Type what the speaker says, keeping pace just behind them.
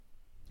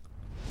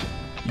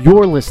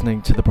You're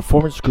listening to the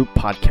Performance Group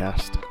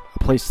Podcast, a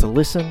place to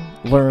listen,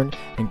 learn,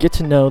 and get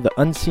to know the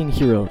unseen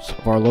heroes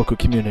of our local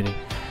community.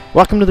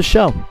 Welcome to the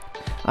show.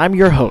 I'm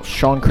your host,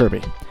 Sean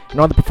Kirby, and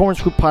on the Performance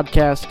Group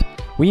Podcast,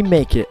 we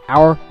make it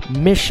our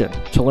mission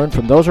to learn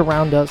from those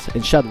around us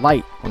and shed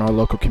light on our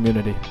local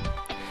community.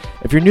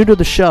 If you're new to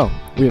the show,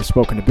 we have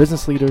spoken to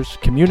business leaders,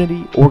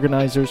 community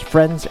organizers,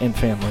 friends, and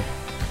family.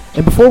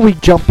 And before we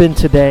jump in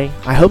today,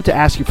 I hope to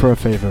ask you for a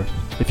favor.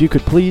 If you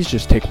could please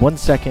just take 1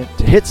 second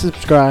to hit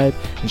subscribe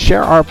and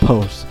share our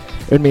posts.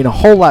 It would mean a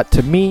whole lot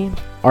to me,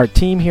 our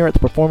team here at the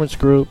Performance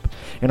Group,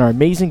 and our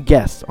amazing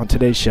guests on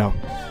today's show.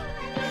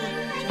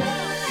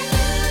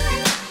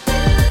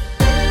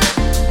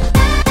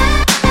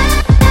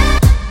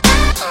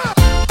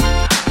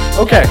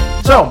 Okay,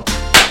 so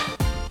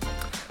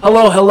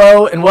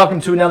hello, and welcome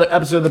to another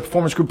episode of the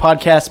Performance Group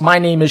Podcast. My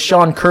name is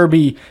Sean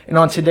Kirby, and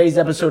on today's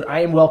episode,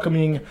 I am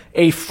welcoming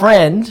a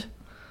friend.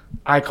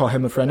 I call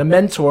him a friend, a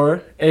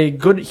mentor, a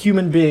good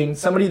human being,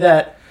 somebody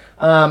that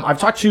I've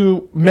talked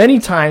to many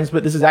times,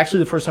 but this is actually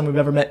the first time we've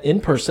ever met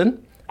in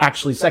person.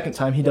 Actually, second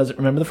time. He doesn't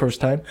remember the first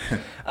time.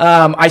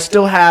 I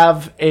still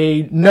have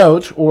a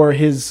note or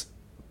his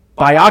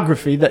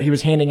biography that he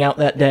was handing out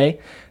that day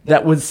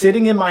that was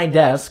sitting in my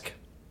desk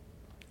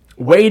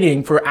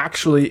waiting for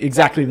actually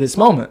exactly this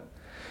moment.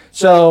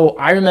 So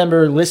I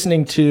remember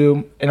listening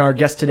to, and our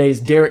guest today is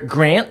Derek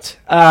Grant.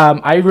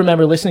 I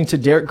remember listening to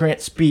Derek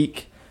Grant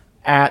speak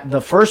at the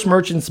First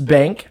Merchants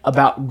Bank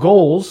about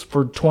goals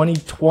for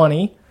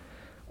 2020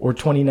 or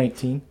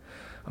 2019.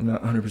 I'm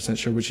not 100%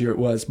 sure which year it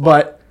was,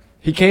 but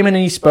he came in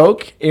and he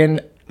spoke,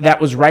 and that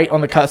was right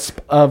on the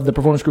cusp of the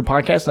Performance Group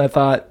Podcast, and I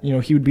thought,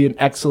 he would be an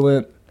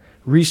excellent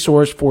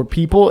resource for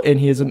people, and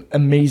he has an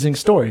amazing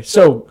story.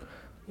 So,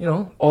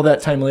 all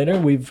that time later,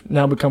 we've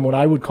now become what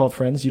I would call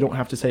friends. You don't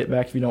have to say it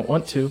back if you don't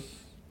want to.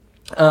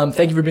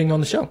 Thank you for being on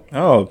the show.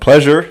 Oh,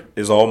 pleasure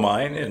is all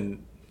mine,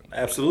 and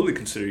absolutely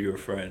consider you a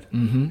friend.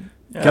 Mm-hmm.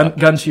 Yeah.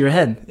 Gun to your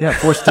head. Yeah,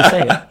 forced to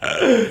say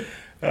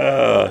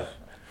it.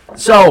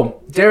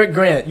 So, Derek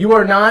Grant, you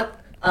are not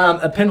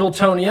a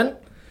Pendletonian.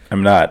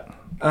 I'm not.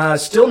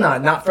 Still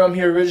not from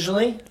here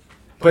originally,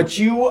 but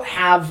you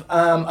have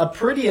a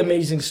pretty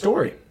amazing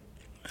story.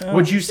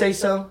 Would you say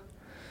so?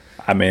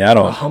 I mean, I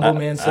don't. A humble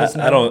man says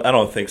no. I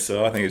don't think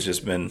so. I think it's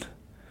just been.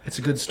 It's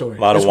a good story.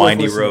 A lot of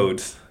windy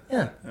roads.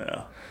 Yeah.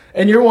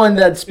 And you're one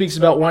that speaks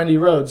about windy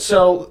roads.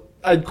 So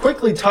I'd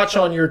quickly touch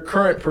on your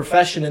current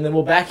profession, and then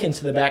we'll back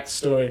into the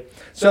backstory.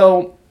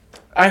 So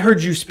I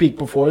heard you speak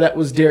before. That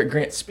was Derek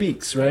Grant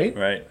Speaks, right?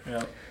 Right.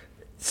 Yeah.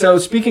 So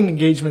speaking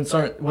engagements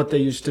aren't what they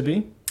used to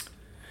be.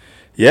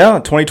 Yeah,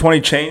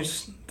 2020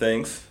 changed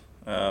things.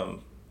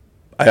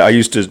 I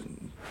used to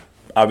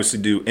obviously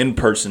do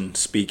in-person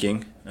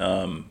speaking.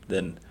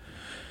 Then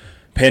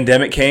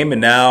pandemic came, and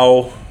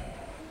now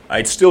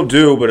I still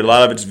do, but a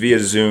lot of it's via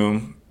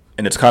Zoom,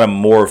 and it's kind of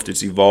morphed.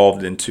 It's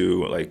evolved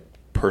into like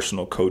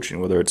personal coaching,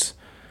 whether it's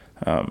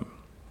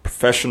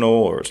professional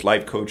or it's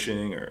life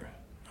coaching, or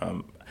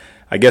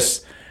I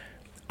guess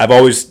I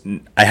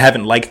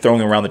haven't liked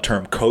throwing around the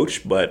term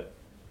coach, but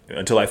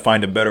until I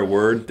find a better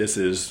word, this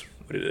is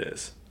what it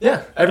is.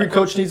 Yeah, every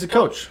coach needs a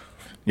coach.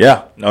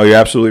 Yeah, no, you're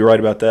absolutely right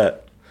about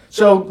that.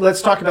 So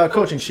let's talk about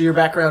coaching. So your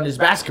background is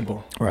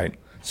basketball. Right.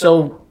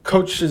 So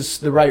coach is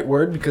the right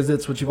word because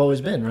that's what you've always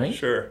been, right?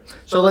 Sure.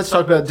 So let's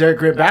talk about Derek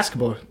Grant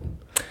basketball.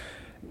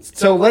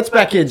 So let's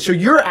back in. So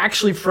you're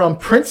actually from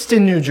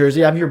Princeton, New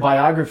Jersey. I have your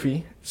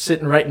biography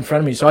sitting right in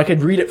front of me, so I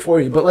could read it for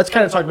you. But let's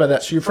kind of talk about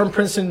that. So you're from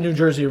Princeton, New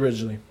Jersey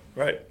originally.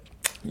 Right.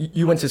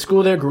 You went to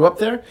school there, grew up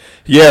there?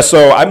 Yeah,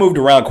 so I moved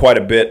around quite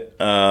a bit.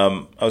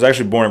 I was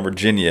actually born in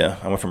Virginia.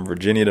 I went from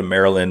Virginia to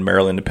Maryland,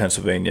 Maryland to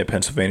Pennsylvania,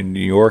 Pennsylvania to New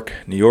York,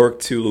 New York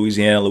to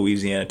Louisiana,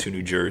 Louisiana to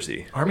New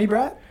Jersey. Army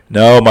brat?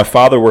 No, my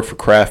father worked for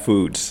Kraft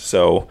Foods,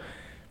 so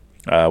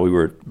we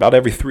were about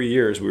every 3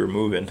 years we were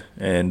moving,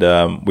 and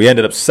we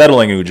ended up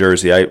settling in New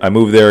Jersey. I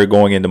moved there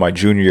going into my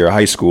junior year of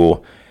high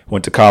school,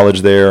 went to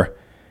college there,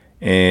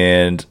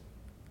 and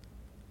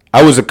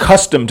I was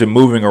accustomed to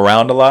moving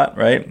around a lot,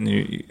 right?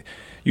 And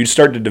you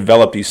start to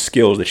develop these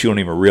skills that you don't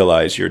even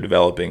realize you're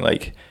developing,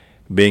 like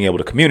being able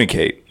to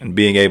communicate and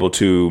being able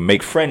to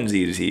make friends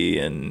easy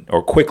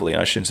or quickly.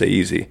 I shouldn't say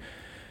easy.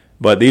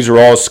 But these are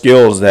all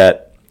skills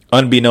that,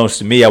 unbeknownst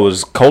to me, I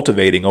was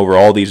cultivating over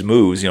all these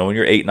moves. When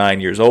you're 8, 9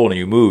 years old and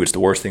you move, it's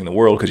the worst thing in the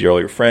world because all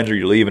your friends or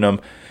you're leaving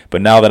them.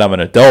 But now that I'm an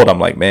adult, I'm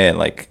like, man,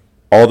 like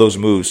all those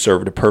moves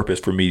served a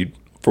purpose for me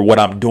for what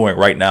I'm doing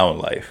right now in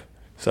life.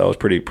 So it's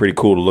pretty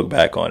cool to look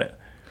back on it.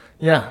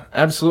 Yeah,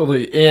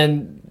 absolutely.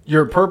 And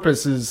your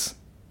purpose is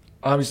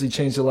obviously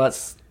changed a lot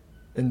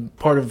in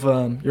part of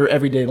your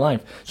everyday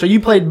life. So you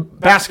played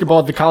basketball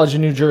at the College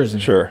of New Jersey.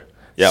 Sure.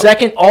 Yep.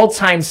 Second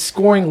all-time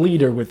scoring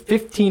leader with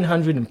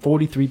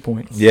 1,543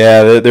 points.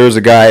 Yeah, there was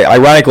a guy,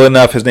 ironically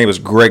enough, his name was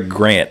Greg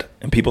Grant,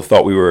 and people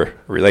thought we were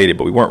related,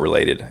 but we weren't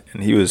related.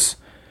 And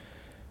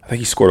I think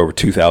he scored over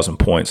 2,000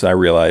 points, and I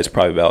realized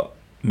probably about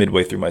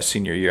midway through my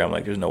senior year, I'm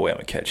like, there's no way I'm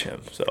going to catch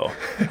him. So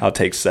I'll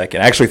take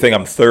second. I actually think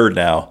I'm third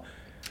now.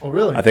 Oh,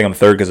 really? I think I'm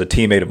third because a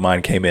teammate of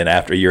mine came in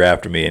a year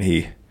after me, and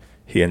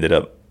he ended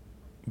up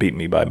beating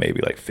me by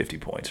maybe like 50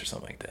 points or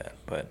something like that.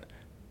 But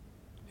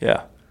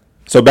yeah,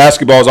 so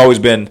basketball has always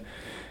been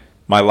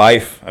my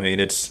life. I mean,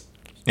 it's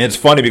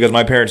funny because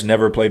my parents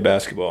never played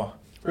basketball.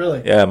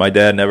 Really? Yeah, my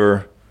dad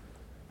never.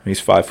 He's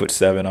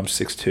 5'7". I'm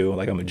 6'2".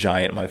 Like I'm a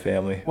giant in my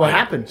family. What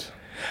happened?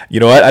 You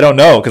know what? I don't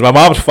know because my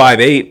mom's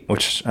 5'8",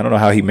 which I don't know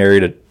how he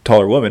married a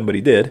taller woman, but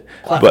he did.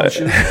 But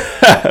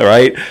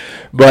right,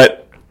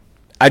 but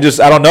I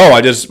don't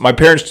know.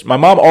 My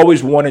mom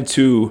always wanted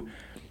to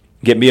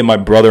get me and my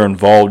brother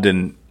involved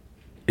in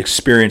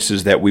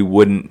experiences that we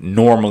wouldn't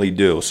normally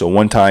do. So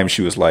one time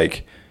she was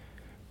like,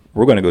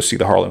 "We're going to go see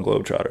the Harlem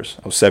Globetrotters."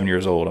 I was 7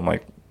 years old. I'm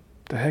like,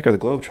 "The heck are the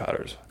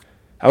Globetrotters?"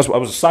 I was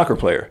a soccer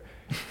player.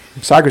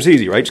 Soccer's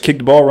easy, right? Just kick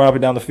the ball, run up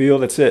and down the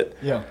field. That's it.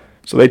 Yeah.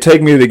 So they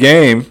take me to the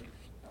game,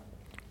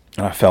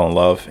 and I fell in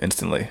love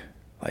instantly.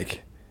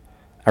 Like,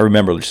 I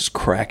remember just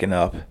cracking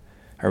up.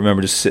 I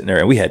remember just sitting there,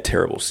 and we had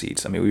terrible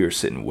seats. I mean, we were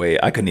sitting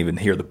I couldn't even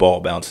hear the ball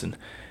bouncing.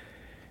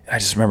 And I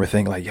just remember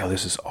thinking, like, yo,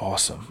 this is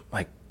awesome.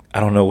 Like, I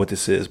don't know what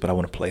this is, but I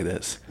want to play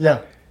this.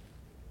 Yeah.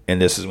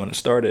 And this is when it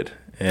started.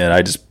 And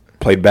I just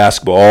played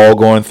basketball all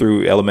going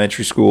through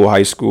elementary school,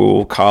 high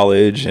school,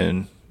 college,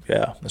 and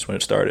yeah, that's when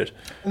it started.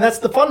 And that's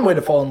the fun way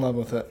to fall in love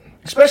with it,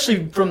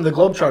 especially from the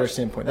Globetrotter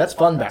standpoint. That's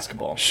fun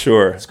basketball.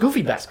 Sure. It's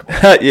goofy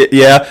basketball.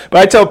 Yeah, but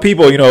I tell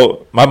people,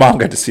 my mom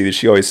got to see this.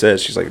 She always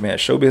says, she's like, man,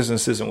 show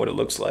business isn't what it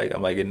looks like.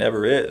 I'm like, it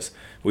never is.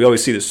 We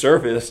always see the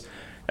surface.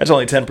 That's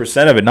only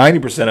 10% of it.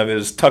 90% of it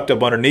is tucked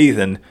up underneath,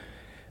 and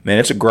man,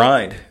 it's a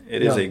grind.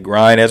 It is a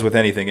grind, as with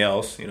anything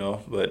else,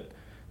 But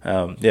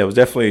yeah, it was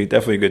definitely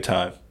a good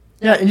time.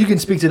 Yeah, and you can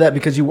speak to that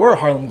because you were a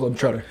Harlem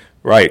Globetrotter.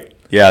 Right.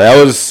 Yeah,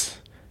 that was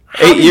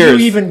 8 years. How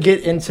did you even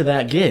get into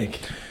that gig?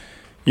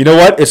 You know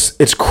what?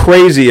 It's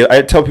crazy.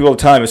 I tell people all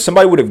the time, if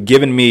somebody would have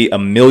given me a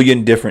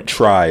million different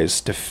tries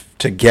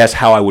to guess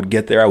how I would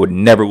get there, I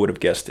never would have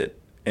guessed it.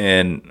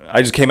 And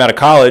I just came out of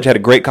college, had a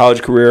great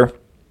college career.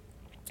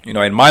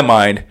 In my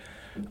mind,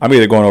 I'm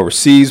either going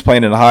overseas,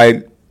 playing in the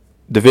high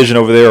division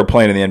over there, or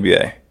playing in the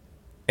NBA.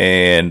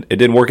 And it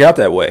didn't work out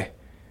that way.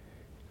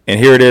 And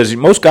here it is.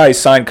 Most guys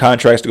sign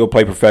contracts to go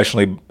play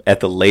professionally at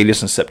the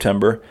latest in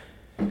September.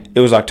 It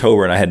was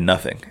October, and I had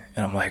nothing.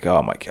 And I'm like,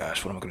 oh, my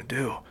gosh, what am I going to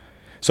do?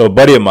 So a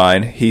buddy of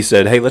mine, he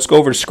said, hey, let's go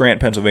over to Scranton,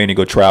 Pennsylvania,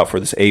 go try out for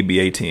this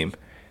ABA team.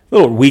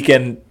 Little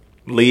weekend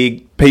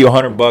league, pay you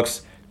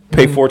 $100,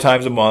 pay 4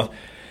 times a month.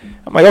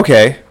 I'm like,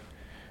 okay.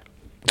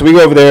 So we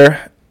go over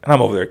there, and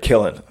I'm over there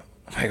killing.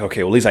 I'm like,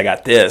 okay, well, at least I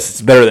got this.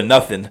 It's better than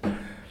nothing.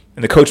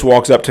 And the coach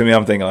walks up to me.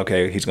 I'm thinking,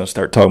 okay, he's going to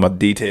start talking about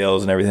the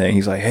details and everything.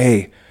 He's like,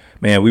 hey,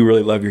 man, we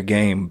really love your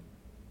game,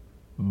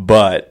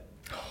 but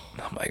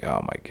I'm like,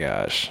 oh, my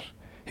gosh.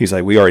 He's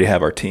like, we already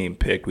have our team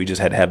picked. We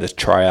just had to have this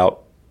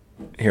tryout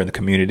here in the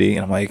community.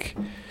 And I'm like,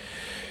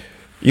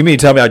 you mean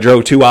to tell me I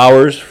drove 2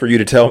 hours for you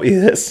to tell me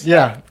this?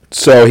 Yeah.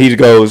 So he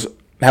goes,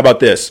 how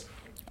about this?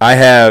 I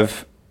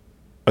have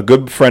a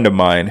good friend of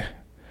mine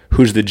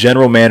who's the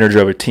general manager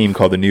of a team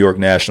called the New York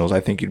Nationals. I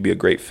think you'd be a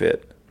great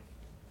fit.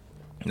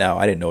 Now,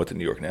 I didn't know what the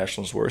New York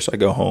Nationals were, so I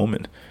go home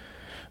and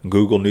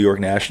Google New York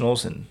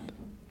Nationals, and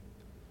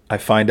I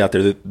find out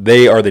that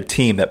they are the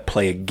team that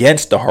play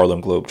against the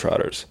Harlem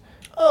Globetrotters.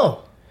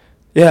 Oh.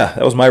 Yeah,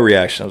 that was my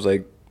reaction. I was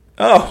like,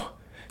 oh.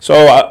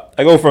 So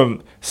I go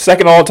from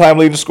second all-time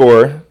leading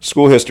scorer,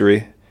 school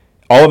history,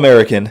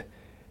 All-American,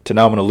 to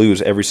now I'm going to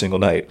lose every single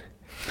night.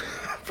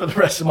 For the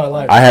rest of my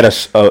life. I had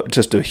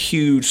just a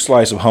huge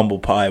slice of humble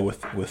pie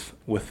with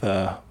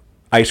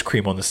ice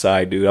cream on the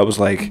side, dude. I was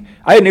like,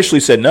 I initially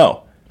said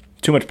no.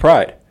 Too much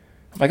pride.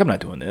 I'm like, I'm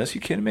not doing this.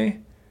 You kidding me?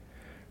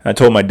 And I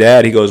told my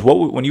dad, he goes,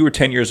 when you were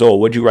 10 years old,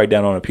 what did you write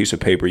down on a piece of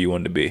paper you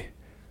wanted to be?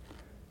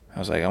 I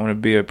was like, I want to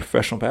be a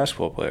professional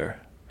basketball player.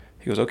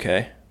 He goes,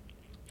 okay.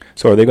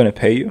 So are they going to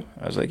pay you?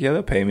 I was like, yeah,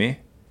 they'll pay me.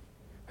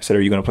 I said,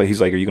 are you going to play?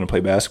 He's like, are you going to play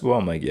basketball?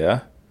 I'm like,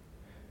 yeah.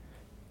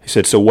 He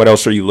said, so what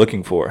else are you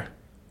looking for?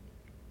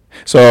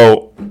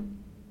 So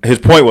his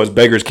point was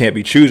beggars can't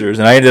be choosers,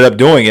 and I ended up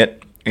doing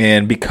it.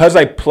 And because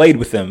I played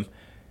with them,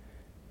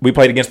 we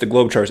played against the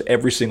Globetrotters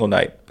every single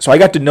night. So I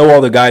got to know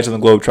all the guys on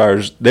the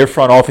Globetrotters. Their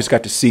front office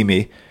got to see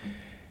me.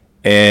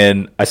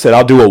 And I said,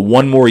 I'll do it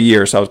one more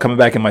year. So I was coming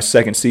back in my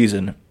second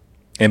season.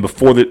 And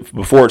before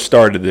it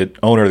started, the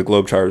owner of the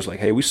Globetrotters was like,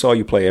 hey, we saw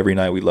you play every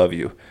night. We love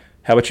you.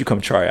 How about you come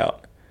try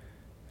out?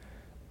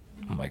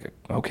 I'm like,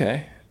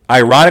 okay.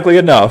 Ironically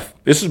enough,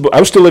 I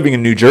was still living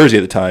in New Jersey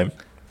at the time.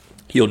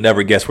 You'll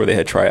never guess where they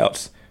had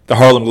tryouts. The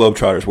Harlem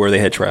Globetrotters, where they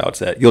had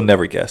tryouts at. You'll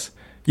never guess.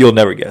 You'll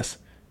never guess.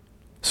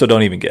 So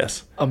don't even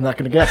guess. I'm not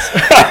going to guess.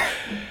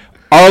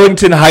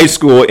 Arlington High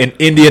School in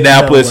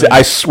Indianapolis, no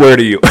I swear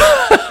to you.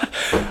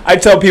 I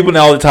tell people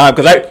now all the time,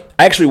 because I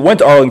actually went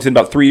to Arlington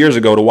about 3 years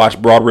ago to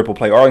watch Broad Ripple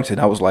play Arlington.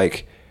 I was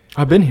like,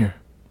 I've been here.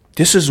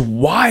 This is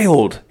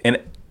wild. And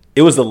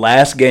it was the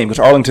last game, because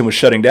Arlington was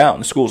shutting down.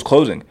 The school was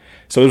closing.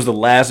 So it was the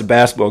last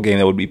basketball game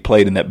that would be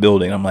played in that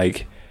building. I'm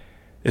like,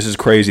 this is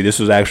crazy. This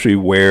was actually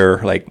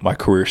where my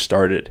career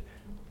started.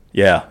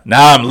 Yeah.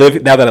 Now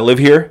that I live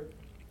here,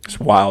 it's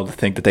wild to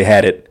think that they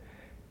had it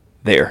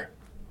there.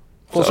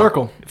 Full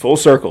circle. Full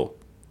circle.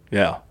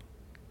 Yeah.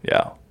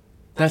 Yeah.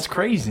 That's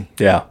crazy.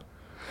 Yeah.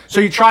 So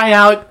you try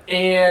out,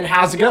 and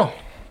how's it go?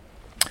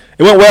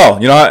 It went well.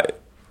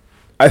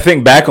 I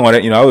think back on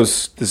it, I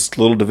was this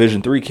little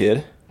Division III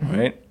kid,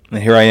 right?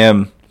 And here I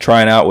am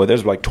trying out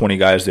there's like 20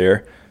 guys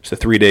there. It's a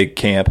 3-day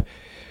camp.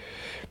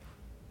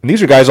 And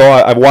these are guys all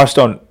I've watched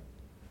on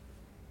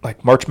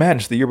like March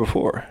Madness the year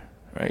before,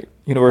 right?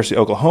 University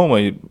of Oklahoma,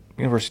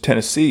 University of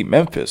Tennessee,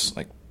 Memphis,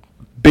 like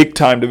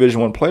big-time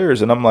Division I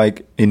players. And I'm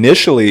like,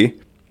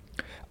 initially,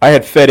 I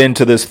had fed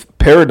into this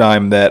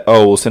paradigm that,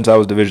 since I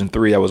was Division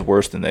III, I was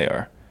worse than they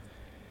are.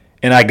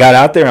 And I got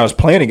out there and I was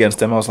playing against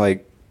them. I was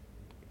like,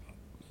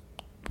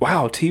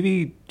 wow,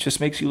 TV just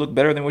makes you look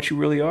better than what you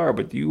really are,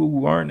 but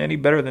you aren't any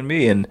better than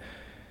me. And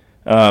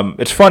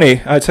it's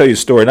funny. I'll tell you a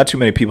story. Not too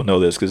many people know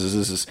this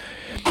because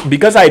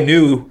I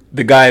knew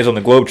the guys on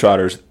the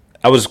Globetrotters.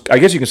 I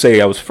guess you can say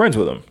I was friends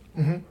with them.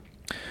 Mm-hmm.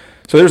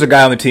 So there was a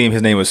guy on the team.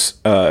 His name was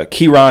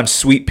Kieran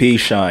Sweet Pea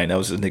Shine. That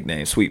was his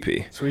nickname, Sweet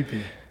Pea. Sweet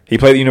Pea. He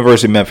played at the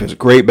University of Memphis.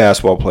 Great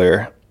basketball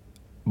player.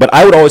 But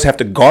I would always have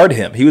to guard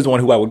him. He was the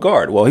one who I would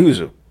guard. Well, he was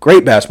a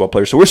great basketball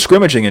player. So we're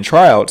scrimmaging in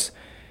tryouts.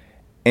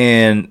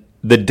 And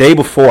the day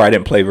before, I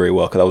didn't play very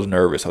well because I was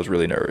nervous. I was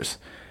really nervous.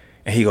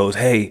 And he goes,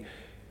 hey,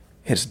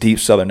 his deep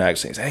Southern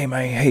accent. He says, hey,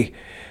 man,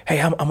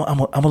 hey, I'm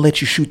going to let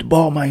you shoot the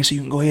ball, man, so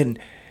you can go ahead and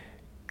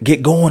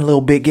get going a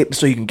little bit,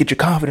 so you can get your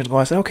confidence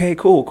going. I said, okay,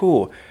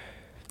 cool.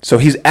 So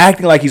he's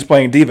acting like he's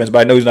playing defense, but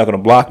I know he's not going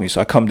to block me.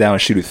 So I come down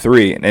and shoot a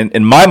three. And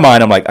in my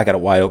mind, I'm like, I got a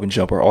wide open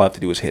jumper. All I have to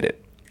do is hit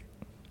it.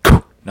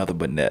 Nothing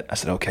but net. I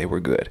said, okay, we're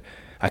good.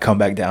 I come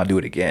back down, do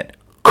it again.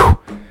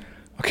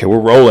 Okay, we're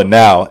rolling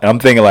now. And I'm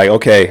thinking like,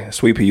 okay,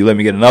 Sweet Pea, you let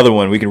me get another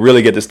one. We can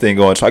really get this thing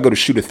going. So I go to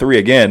shoot a three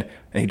again,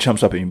 and he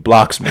jumps up and he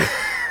blocks me.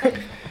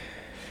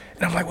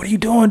 And I'm like, what are you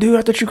doing, dude?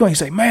 I thought you were going.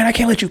 He's like, man, I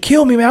can't let you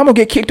kill me, man. I'm going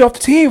to get kicked off the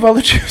team if I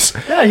let you.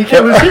 Yeah, you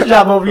can't lose his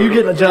job over you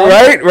getting a job.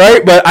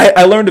 Right. But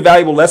I learned a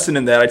valuable lesson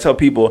in that. I tell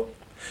people,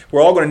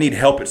 we're all going to need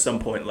help at some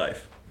point in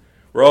life.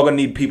 We're all going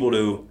to need people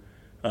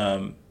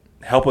to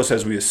help us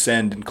as we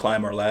ascend and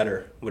climb our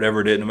ladder,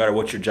 whatever it is, no matter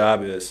what your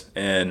job is.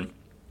 And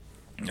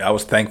I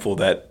was thankful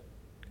that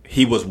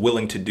he was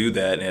willing to do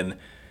that. And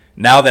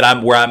now that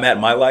I'm where I'm at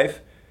in my life,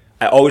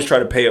 I always try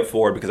to pay it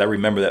forward because I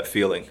remember that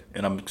feeling.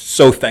 And I'm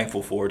so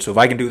thankful for it. So if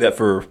I can do that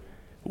for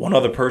one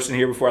other person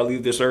here before I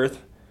leave this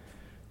earth,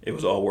 it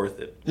was all worth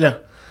it. Yeah.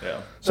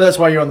 So that's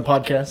why you're on the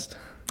podcast.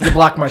 You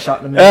blocked my shot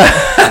in a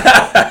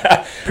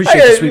minute.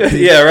 Appreciate the Sweet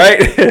Pea. Yeah,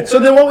 right? So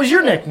then what was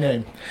your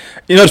nickname?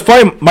 It's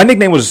funny. My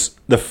nickname was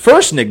the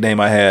first nickname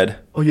I had.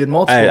 Oh, you had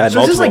multiple. I had so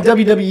multiple. Is this like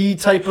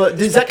WWE type of...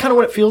 Is that kind of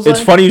what it feels like?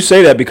 It's funny you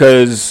say that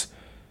because...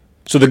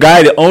 So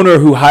the owner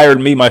who hired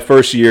me my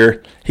first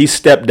year, he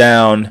stepped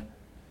down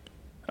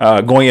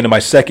going into my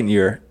second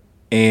year,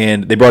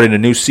 and they brought in a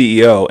new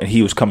CEO, and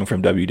he was coming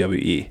from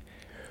WWE.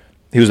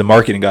 He was a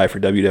marketing guy for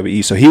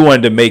WWE, so he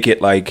wanted to make it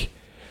like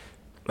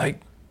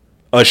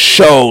a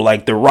show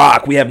like The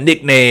Rock. We have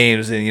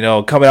nicknames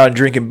and, coming out and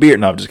drinking beer.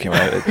 No, I'm just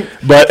kidding.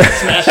 But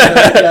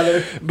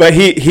but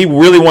he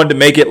really wanted to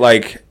make it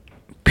like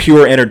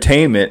pure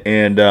entertainment,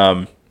 and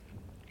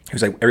he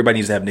was like, everybody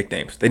needs to have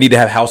nicknames. They need to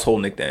have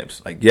household nicknames.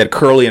 Like you had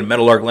Curly and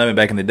Meadowlark Lemon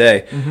back in the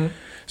day. Mm-hmm.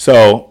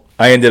 So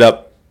I ended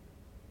up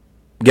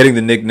getting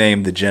the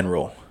nickname The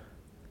General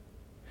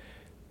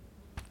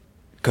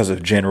because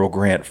of General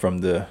Grant from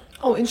the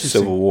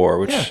Civil War,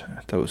 which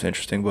I thought was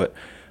interesting. But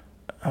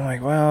I'm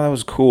like, wow, that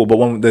was cool. But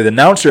when the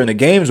announcer in the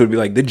games would be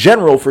like, The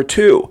General for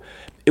 2,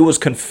 it was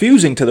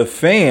confusing to the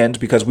fans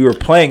because we were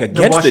playing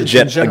against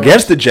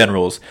the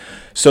Generals.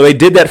 So they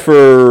did that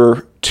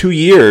for 2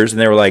 years, and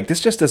they were like,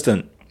 this just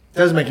doesn't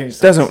make any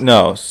sense.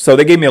 No. So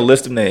they gave me a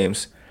list of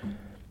names,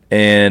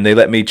 and they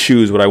let me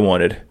choose what I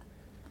wanted.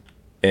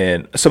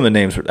 And some of the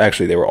names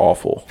they were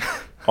awful.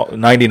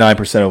 99%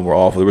 of them were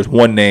awful. There was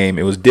one name,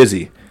 it was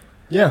Dizzy.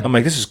 Yeah. I'm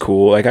like, this is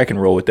cool. Like I can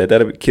roll with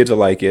that. Kids will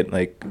like it.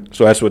 Like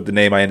so that's what the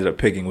name I ended up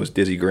picking was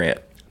Dizzy Grant.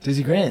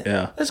 Dizzy Grant.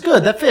 Yeah. That's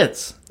good. That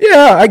fits.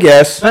 Yeah, I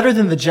guess. Better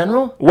than The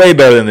General? Way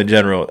better than The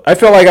General. I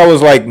felt like I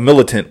was like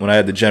militant when I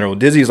had The General.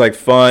 Dizzy's like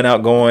fun,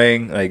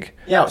 outgoing, like.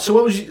 Yeah. So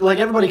what was like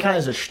everybody kind of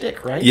has a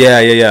shtick, right?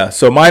 Yeah.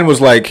 So mine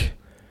was like,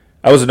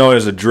 I was known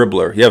as a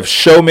dribbler. You have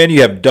showmen,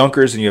 you have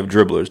dunkers, and you have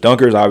dribblers.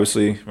 Dunkers,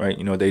 obviously, right?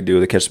 You know what they do.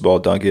 They catch the ball,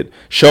 dunk it.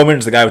 Showman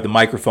is the guy with the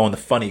microphone, the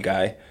funny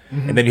guy.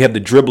 Mm-hmm. And then you have the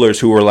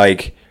dribblers who were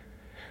like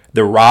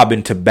the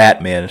Robin to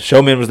Batman.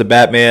 Showman was the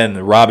Batman, and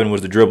the Robin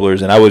was the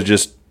dribblers, and I was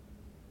just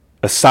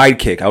a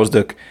sidekick. I was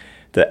the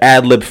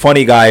ad-lib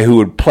funny guy who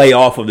would play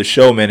off of the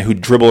showman, who'd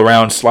dribble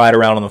around, slide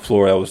around on the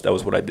floor. That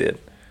was what I did.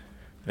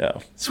 Yeah.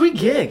 Sweet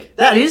gig.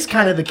 That is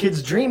kind of the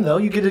kid's dream, though.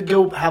 You get to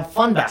go have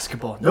fun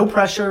basketball. No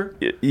pressure.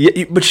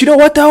 Yeah, but you know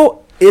what,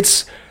 though? You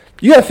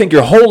got to think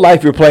your whole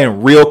life you're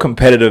playing real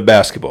competitive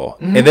basketball.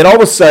 Mm-hmm. And then all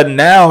of a sudden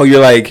now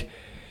you're like,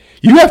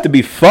 you have to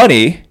be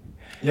funny.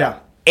 Yeah.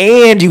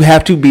 And you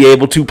have to be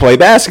able to play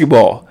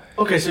basketball.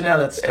 Okay, so now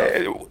that's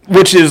tough.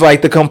 Which is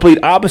like the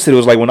complete opposite. It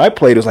was like when I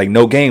played, it was like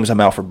no games. I'm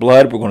out for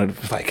blood.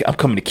 I'm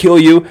coming to kill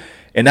you.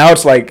 And now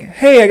it's like,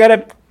 hey, I got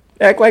to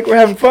act like we're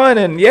having fun,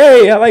 and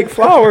yay, I like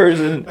flowers,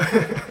 and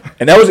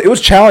it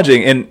was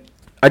challenging. And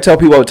I tell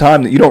people all the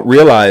time that you don't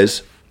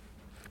realize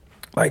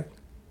like,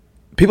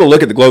 people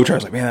look at the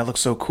Globetrotters like, man, that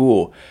looks so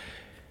cool.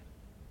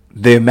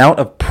 The amount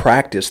of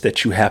practice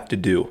that you have to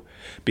do.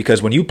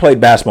 Because when you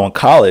played basketball in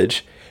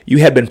college, you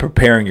had been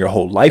preparing your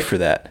whole life for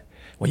that.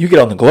 When you get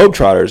on the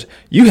Globetrotters,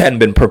 you hadn't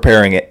been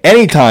preparing at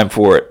any time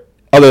for it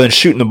other than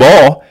shooting the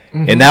ball.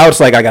 Mm-hmm. And now it's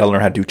like, I got to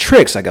learn how to do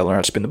tricks. I got to learn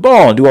how to spin the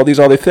ball and do all these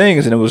other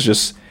things. And it was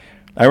just,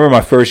 I remember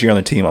my first year on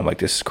the team, I'm like,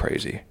 this is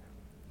crazy.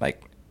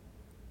 Like,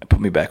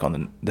 put me back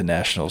on the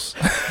Nationals.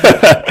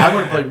 I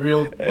want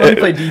to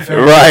play defense.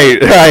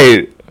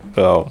 Right.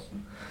 Oh.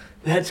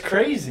 That's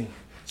crazy.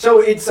 So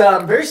it's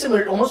very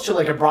similar almost to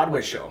like a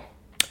Broadway show.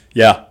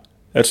 Yeah.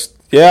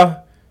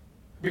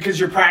 Because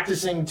you're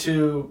practicing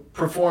to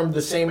perform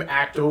the same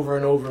act over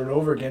and over and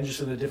over again,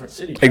 just in a different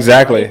city.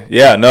 Exactly. Right?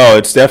 Yeah, no,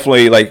 it's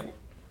definitely like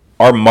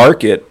our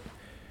market,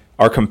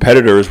 our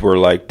competitors were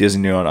like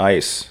Disney on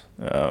Ice.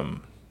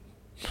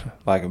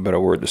 Like a better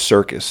word, the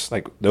circus.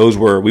 Like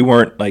we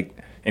weren't like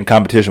in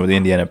competition with the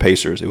Indiana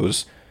Pacers. It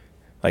was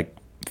like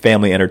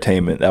family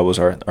entertainment. That was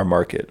our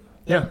market.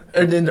 Yeah,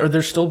 and then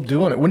they're still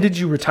doing it. When did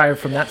you retire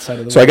from that side of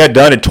the world? So I got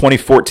done in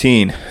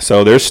 2014.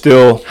 So there's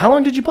still... How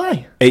long did you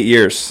play? 8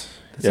 years.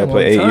 I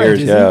played 8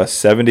 years. Yeah,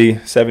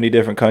 70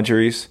 different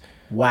countries.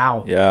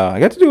 Wow. Yeah, I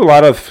got to do a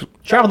lot of...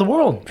 Travel the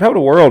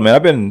world,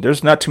 man.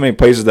 There's not too many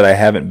places that I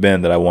haven't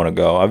been that I want to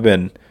go. I've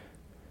been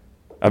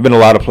a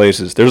lot of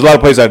places. There's a lot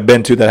of places I've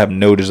been to that I have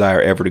no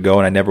desire ever to go,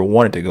 and I never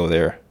wanted to go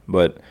there.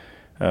 But,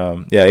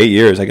 8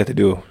 years, I got to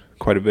do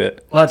quite a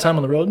bit. A lot of time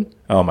on the road?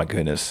 Oh, my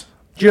goodness.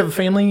 Do you have a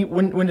family?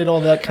 When did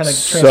all that kind of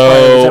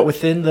transpire? Was that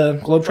within the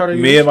Globetrotter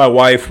years? Me and my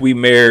wife, we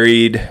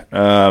married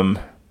my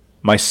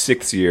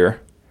 6th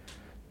year.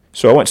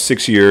 So I went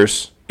 6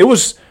 years.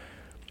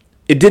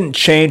 It didn't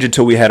change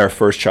until we had our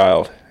first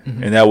child,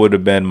 and that would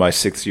have been my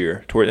 6th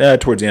year, towards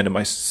the end of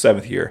my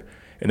 7th year.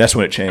 And that's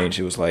when it changed.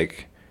 It was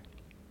like,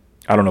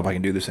 I don't know if I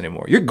can do this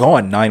anymore. You're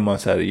gone 9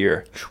 months out of the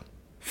year.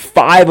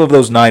 5 of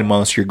those 9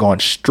 months, you're gone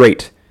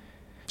straight.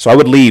 So I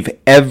would leave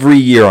every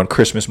year on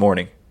Christmas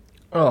morning.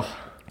 Oh.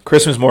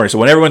 Christmas morning. So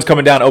when everyone's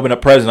coming down to open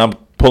up presents, I'm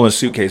pulling a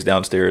suitcase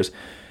downstairs.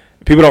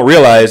 People don't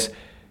realize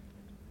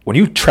when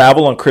you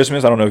travel on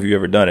Christmas, I don't know if you've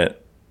ever done it.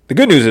 The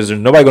good news is there's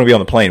nobody going to be on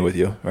the plane with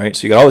you, right?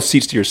 So you got all the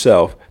seats to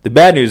yourself. The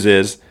bad news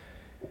is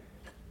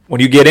when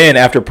you get in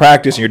after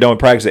practice and you're done with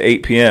practice at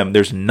 8 p.m.,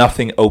 there's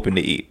nothing open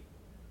to eat.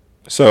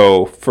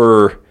 So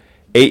for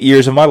 8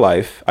 years of my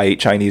life, I ate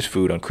Chinese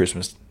food on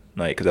Christmas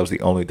night because that was the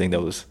only thing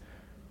that was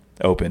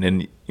open.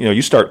 And,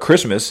 you start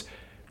Christmas.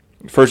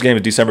 First game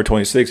is December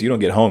 26th. You don't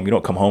get home. You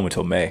don't come home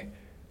until May.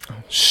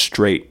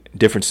 Straight,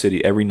 different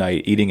city every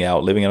night, eating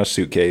out, living on a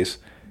suitcase.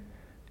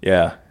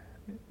 Yeah,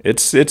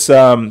 it's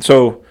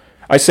so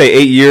I say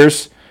 8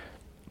 years.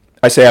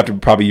 I say after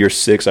probably year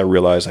 6, I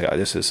realized like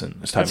this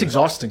isn't. It's time. That's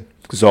exhausting.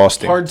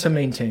 Exhausting. Hard to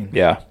maintain.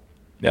 Yeah.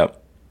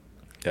 Yep.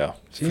 Yeah.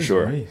 Jeez, for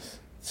sure. Nice.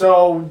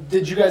 So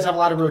did you guys have a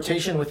lot of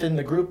rotation within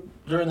the group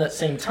during that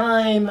same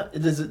time?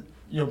 Does it?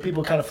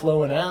 People kind of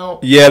flowing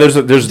out. Yeah,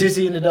 there's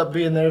Dizzy ended up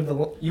being there.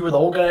 You were the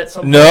old guy at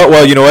some point? No,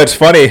 well, you know what? It's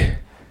funny.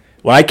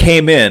 When I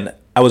came in,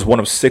 I was one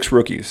of 6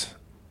 rookies.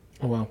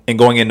 Oh, wow. And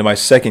going into my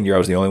second year, I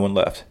was the only one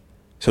left.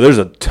 So there's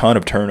a ton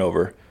of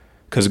turnover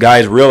because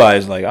guys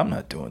realize, like, I'm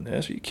not doing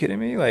this. Are you kidding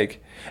me?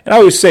 Like, and I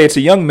always say it's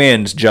a young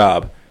man's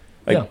job.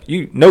 Like,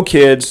 no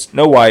kids,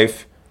 no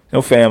wife,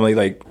 no family.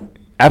 Like,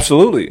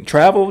 absolutely.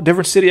 Travel,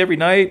 different city every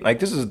night. Like,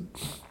 this is,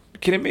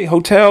 kidding me?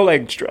 Hotel,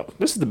 like,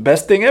 this is the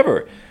best thing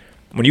ever.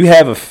 When you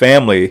have a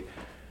family,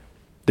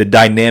 the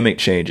dynamic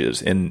changes,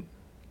 and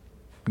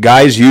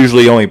guys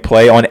usually only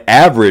play, on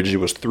average, it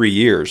was 3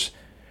 years.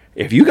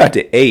 If you got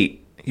to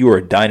 8, you were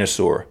a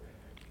dinosaur.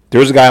 There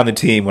was a guy on the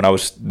team when I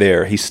was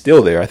there. He's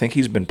still there. I think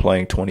he's been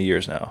playing 20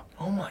 years now.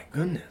 Oh, my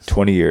goodness.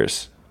 20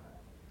 years.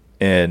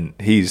 And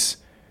he's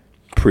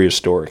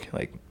prehistoric.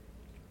 Like,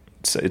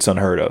 it's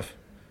unheard of.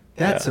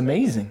 That's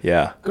amazing.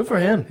 Yeah. Good for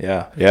him.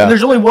 Yeah. And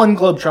there's only one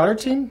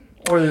Globetrotter team?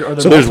 Or there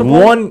so there's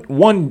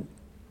one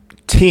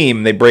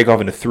team, they break off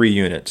into 3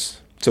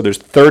 units. So there's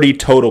 30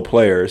 total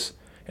players,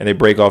 and they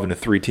break off into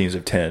 3 teams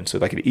of 10. So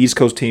like an East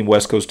Coast team,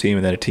 West Coast team,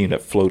 and then a team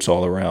that floats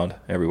all around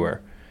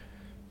everywhere.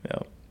 Yeah.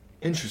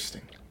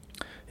 Interesting.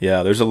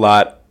 Yeah, there's a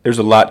lot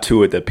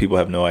to it that people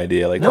have no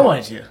idea. Like no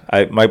idea.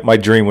 My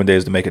dream one day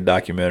is to make a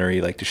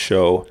documentary, like to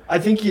show. I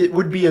think it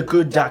would be a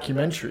good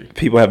documentary.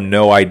 People have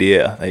no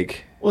idea.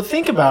 Like, well,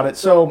 think about it.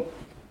 So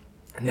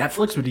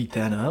Netflix would eat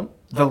that up.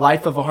 The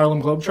life of a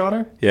Harlem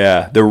Globetrotter?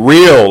 Yeah, the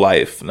real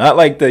life. Not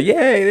like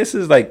this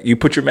is like you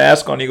put your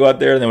mask on, you go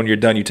out there, and then when you're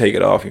done, you take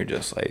it off, and you're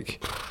just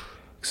like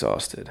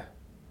exhausted.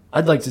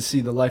 I'd like to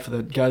see the life of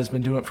the guy that's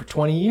been doing it for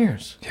 20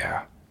 years.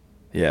 Yeah.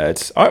 Yeah,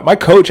 it's my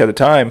coach at the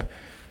time,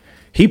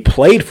 he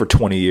played for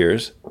 20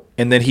 years,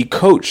 and then he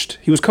coached.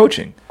 He was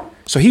coaching.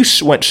 So he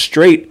went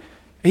straight.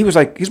 He was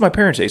like, he's my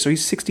parents' age, so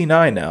he's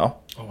 69 now.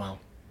 Oh, wow.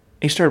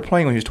 He started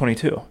playing when he was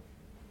 22.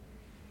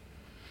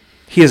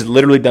 He has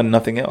literally done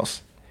nothing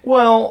else.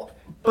 Well,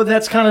 but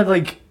that's kind of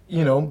like,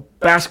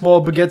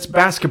 basketball begets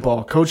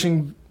basketball.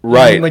 Coaching,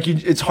 right?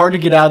 It's hard to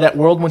get out of that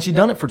world once you've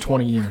done it for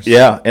 20 years.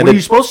 Yeah, and what are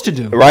you supposed to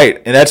do?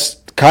 Right, and that's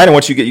kind of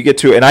once you get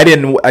to it, and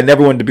I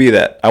never wanted to be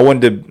that. I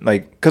wanted to,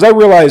 like, because I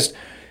realized,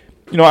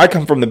 I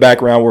come from the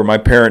background where my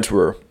parents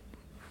were,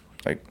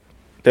 like,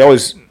 they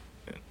always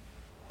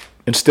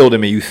instilled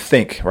in me, you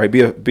think, right?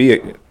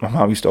 My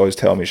mom used to always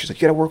tell me, she's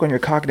like, you got to work on your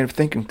cognitive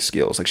thinking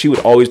skills. Like, she would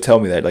always tell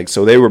me that. Like,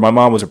 so my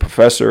mom was a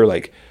professor,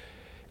 like,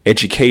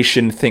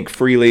 education, think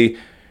freely,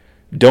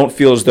 don't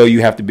feel as though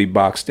you have to be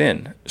boxed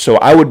in. So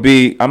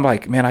I'm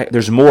like, man,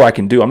 there's more I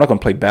can do. I'm not going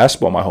to play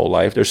basketball my whole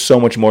life. There's so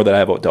much more that I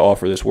have to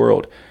offer this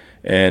world.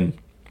 And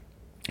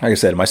like I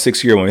said, in my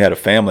 6th year when we had a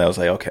family, I was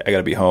like, okay, I got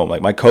to be home.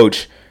 Like, my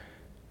coach,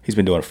 he's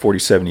been doing it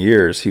 47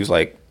 years. He was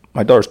like,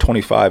 my daughter's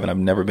 25 and I've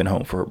never been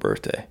home for her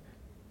birthday.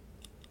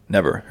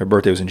 Never. Her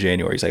birthday was in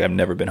January. He's like, I've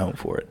never been home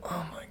for it.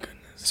 Oh my goodness.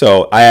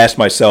 So I asked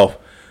myself,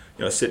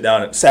 sat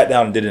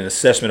down and did an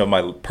assessment of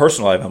my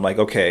personal life. I'm like,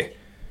 okay,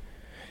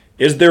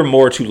 is there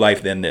more to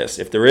life than this?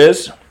 If there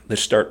is,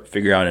 let's start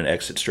figuring out an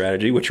exit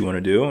strategy, what you want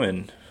to do,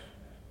 and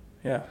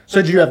yeah.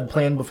 So did you have a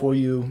plan before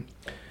you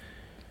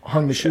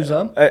hung the shoes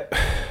up?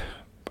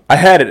 I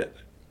had it.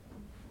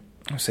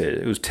 I say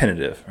it was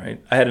tentative,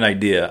 right? I had an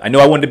idea. I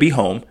know I wanted to be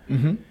home,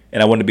 and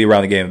I wanted to be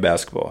around the game of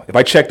basketball. If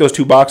I checked those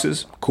 2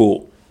 boxes,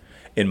 cool.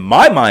 In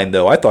my mind,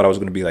 though, I thought I was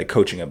going to be like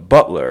coaching at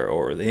Butler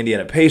or the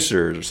Indiana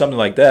Pacers or something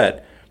like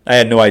that. I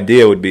had no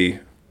idea it would be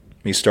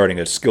me starting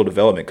a skill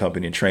development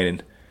company and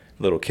training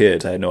little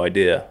kids. I had no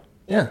idea.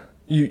 Yeah.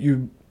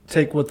 You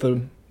take what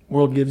the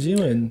world gives you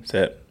and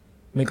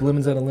make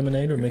lemons out of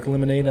lemonade or make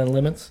lemonade out of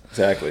lemons.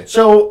 Exactly.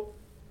 So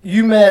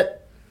you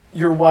met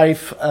your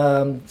wife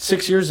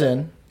 6 years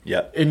in.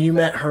 Yeah. And you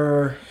met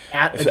her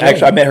at a game.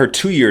 Actually, I met her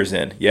 2 years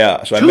in.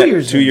 Yeah. So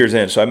 2 years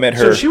in. So I met her.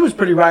 So she was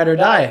pretty ride or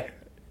die.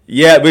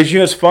 Yeah, but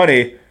it's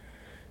funny.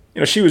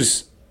 She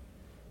was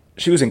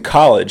in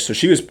college, so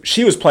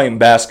she was playing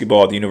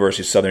basketball at the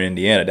University of Southern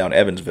Indiana down in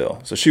Evansville.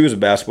 So she was a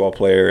basketball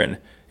player, and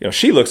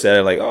she looks at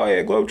it like, oh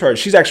yeah, Globetrotters.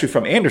 She's actually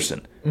from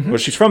Anderson. Well,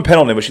 she's from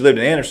Pendleton, but she lived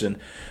in Anderson.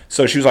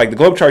 So she was like, the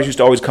Globetrotters used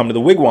to always come to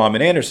the Wigwam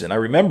in Anderson. I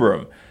remember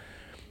them.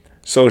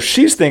 So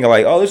she's thinking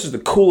like, oh, this is the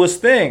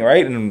coolest thing,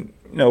 right? And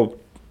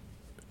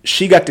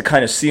she got to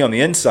kind of see on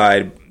the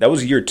inside. That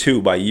was year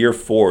 2. By year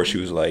 4, she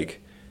was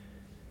like,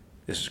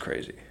 this is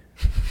crazy.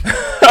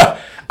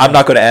 I'm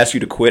not going to ask you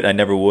to quit. I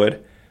never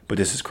would. But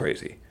this is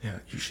crazy. Yeah,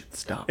 you should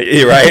stop.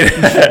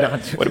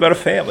 Right? What about a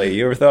family?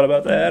 You ever thought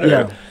about that?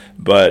 Yeah.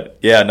 But,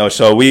 yeah, no.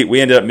 So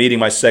we ended up meeting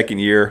my 2nd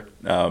year.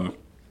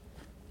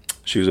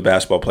 She was a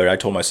basketball player. I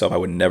told myself I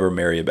would never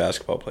marry a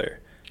basketball player.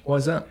 Why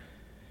is that?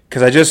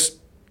 Because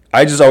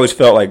I just always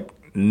felt like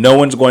no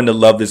one's going to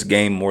love this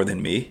game more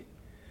than me.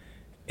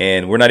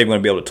 And we're not even going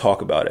to be able to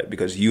talk about it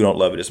because you don't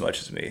love it as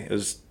much as me. It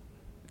was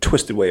a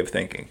twisted way of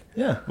thinking.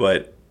 Yeah.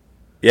 But,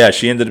 yeah,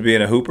 she ended up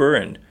being a hooper.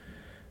 And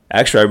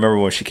actually, I remember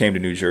when she came to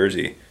New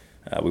Jersey,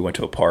 we went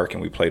to a park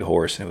and we played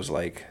horse. And it's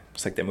like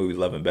that movie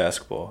Love and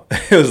Basketball.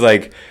 It was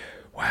like,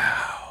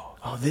 wow.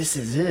 Oh, this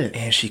is it.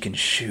 And she can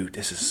shoot.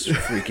 This is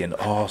freaking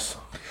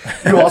awesome.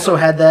 You also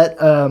had that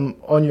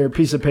on your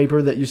piece of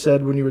paper that you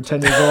said when you were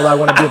 10 years old, I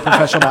want to be a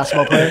professional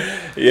basketball player.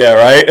 Yeah,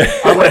 right?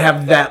 I want to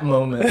have that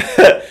moment.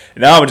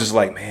 Now I'm just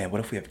like, man,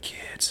 what if we have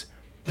kids?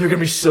 They're going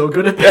to be so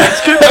good at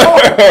basketball.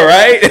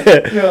 Right?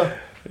 Yeah.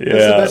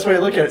 That's the best way to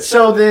look at it.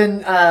 So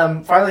then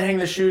finally hang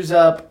the shoes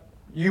up.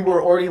 You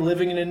were already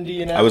living in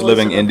Indianapolis? I was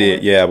living in India.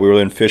 Yeah, we were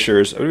in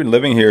Fishers. We've been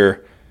living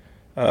here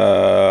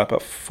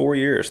about 3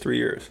 years.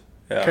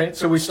 Yeah. Okay,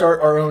 so we start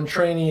our own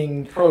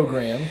training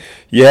program.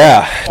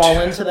 Yeah.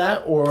 Fall into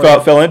that? Or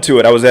fell into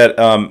it. I was at,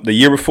 the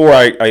year before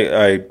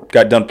I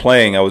got done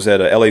playing, I was at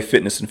LA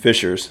Fitness in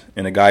Fishers,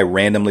 and a guy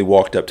randomly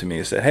walked up to me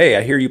and said, hey,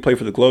 I hear you play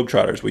for the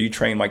Globetrotters. Will you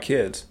train my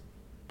kids?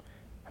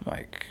 I'm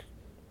like,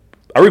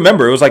 I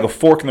remember it was like a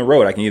fork in the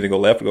road. I can either go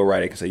left or go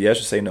right. I can say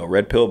yes or say no.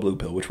 Red pill, blue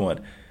pill, which one?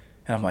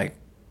 And I'm like,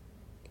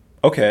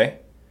 okay.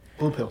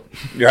 Blue pill.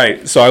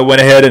 Right. So I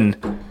went ahead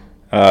and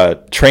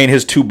trained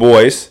his 2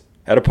 boys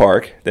at a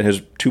park. Then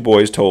his 2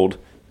 boys told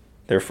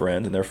their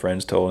friends, and their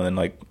friends told. And then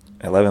like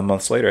 11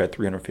 months later, I had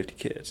 350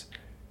 kids.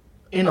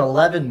 In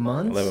 11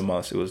 months? 11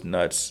 months. It was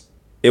nuts.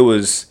 It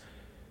was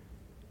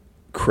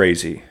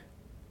crazy.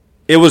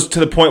 It was to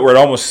the point where it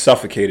almost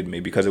suffocated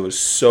me because it was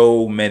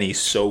so many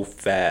so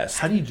fast.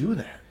 How do you do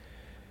that?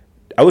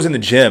 I was in the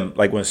gym.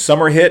 Like when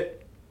summer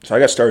hit, so I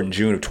got started in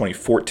June of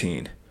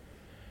 2014.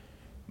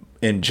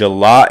 In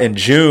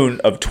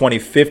June of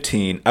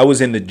 2015, I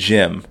was in the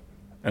gym,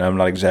 and I'm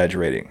not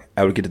exaggerating.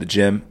 I would get to the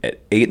gym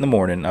at 8 in the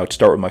morning. I would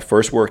start with my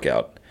first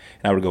workout,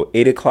 and I would go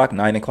 8 o'clock,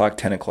 9 o'clock,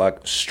 10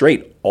 o'clock,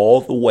 straight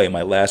all the way.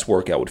 My last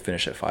workout would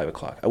finish at 5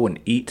 o'clock. I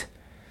wouldn't eat.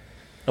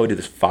 I would do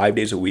this 5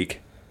 days a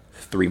week,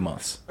 3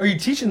 months. Are you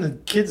teaching the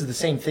kids the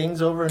same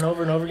things over and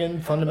over and over again?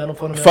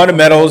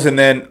 Fundamentals, and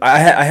then I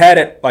had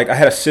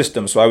a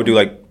system, so I would do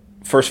like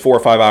first 4 or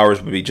 5 hours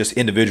would be just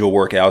individual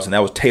workouts, and that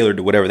was tailored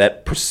to whatever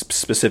that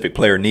specific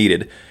player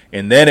needed.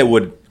 And then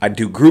I'd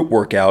do group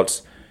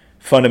workouts,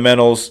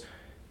 fundamentals,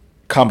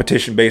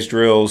 competition-based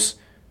drills,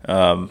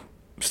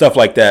 stuff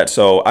like that.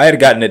 So I had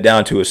gotten it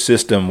down to a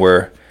system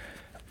where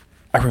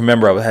I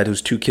remember I had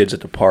those 2 kids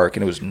at the park,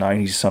 and it was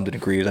 90-something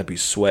degrees. I'd be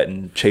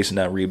sweating, chasing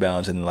down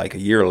rebounds, and like a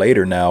year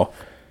later now,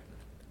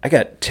 I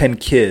got 10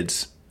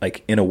 kids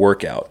like in a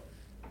workout.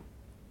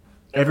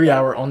 Every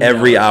hour on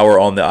the hour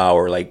on the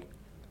hour. Like,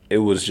 it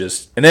was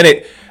just... And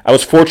then I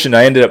was fortunate.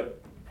 I ended up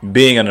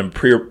being in a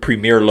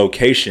premier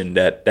location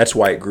that's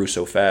why it grew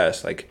so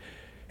fast. Like,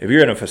 if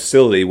you're in a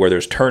facility where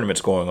there's tournaments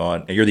going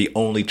on and you're the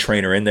only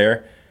trainer in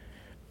there,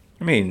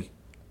 I mean...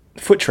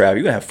 Foot trap,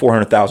 you're going to have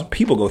 400,000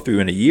 people go through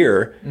in a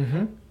year.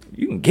 Mm-hmm.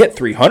 You can get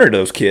 300 of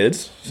those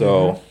kids.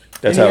 So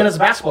that's Indiana's a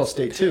basketball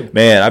state, too.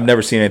 Man, I've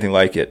never seen anything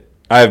like it.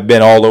 I've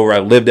been all over.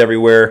 I've lived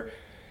everywhere.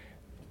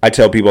 I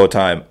tell people all the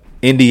time,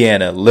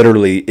 Indiana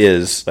literally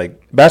is, like,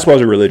 basketball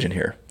is a religion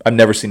here. I've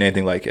never seen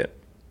anything like it.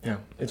 Yeah,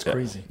 it's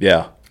crazy.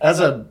 Yeah. As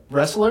a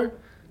wrestler,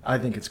 I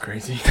think it's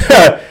crazy.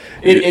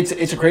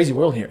 It's a crazy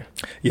world here.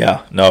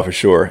 Yeah, no, for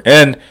sure.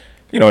 And,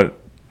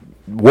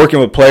 working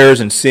with players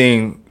and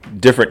seeing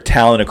different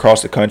talent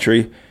across the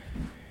country,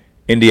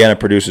 Indiana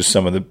produces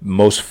some of the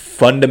most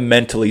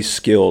fundamentally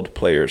skilled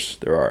players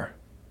there are.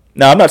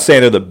 Now, I'm not saying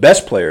they're the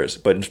best players,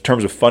 but in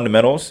terms of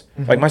fundamentals,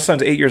 like my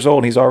son's 8 years old,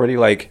 and he's already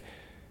like,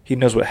 he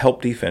knows what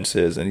help defense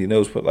is, and he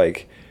knows what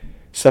like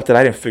stuff that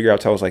I didn't figure out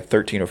until I was like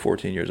 13 or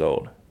 14 years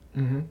old.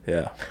 Mm-hmm.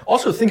 Yeah.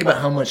 Also, think about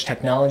how much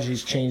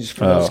technology's changed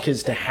for those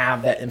kids to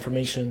have that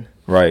information.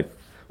 Right.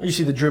 You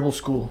see the dribble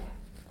school.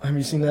 Have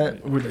you seen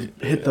that? Where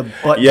they hit the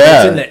button,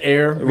 yeah. It's in the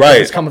air.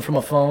 Right. It's coming from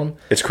a phone.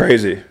 It's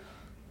crazy.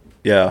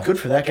 Yeah. Good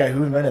for that guy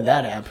who invented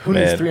that app. Who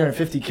needs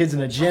 350 kids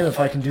in a gym if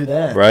I can do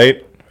that?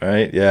 Right.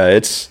 Yeah,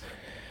 it's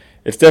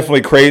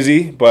definitely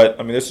crazy, but,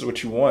 I mean, this is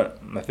what you want,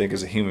 I think,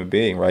 as a human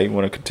being, right? You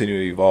want to continue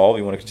to evolve.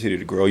 You want to continue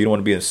to grow. You don't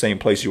want to be in the same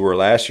place you were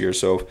last year.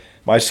 So if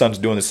my son's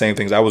doing the same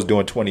things I was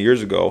doing 20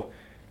 years ago,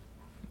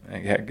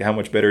 how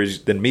much better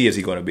than me is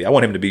he going to be? I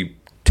want him to be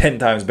 10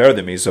 times better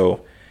than me,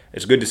 so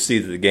it's good to see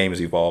that the game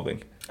is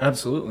evolving.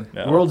 Absolutely.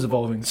 Yeah. The world's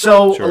evolving.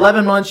 So, sure.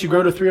 11 months, you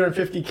grow to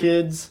 350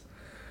 kids.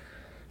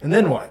 And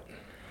then what?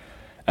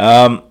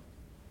 I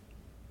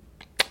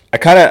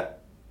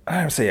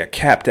don't say I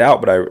capped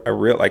out, but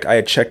I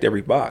had checked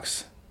every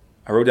box.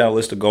 I wrote down a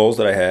list of goals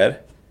that I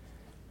had,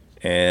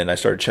 and I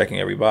started checking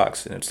every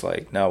box. And it's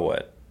like, now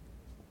what?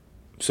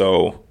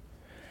 So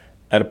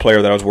I had a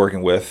player that I was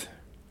working with.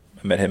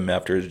 I met him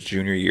after his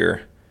junior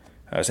year.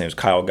 His name was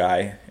Kyle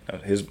Guy.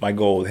 My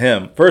goal with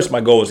him, first my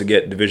goal was to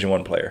get Division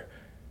I player.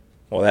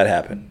 Well, that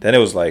happened. Then it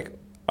was like,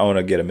 I want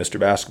to get a Mr.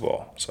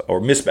 Basketball or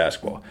Miss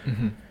Basketball.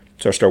 Mm-hmm.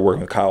 So I started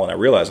working with Kyle, and I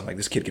realized, I'm like,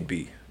 this kid could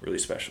be really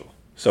special.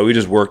 So we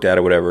just worked at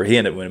it, whatever. He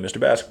ended up winning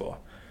Mr.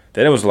 Basketball.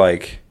 Then it was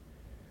like,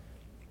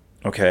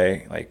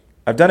 okay, like,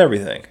 I've done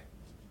everything.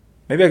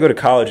 Maybe I go to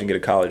college and get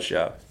a college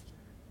job.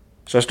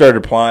 So I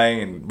started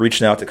applying and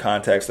reaching out to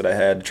contacts that I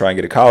had to try and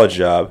get a college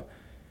job.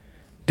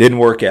 Didn't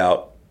work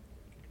out.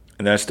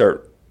 And then I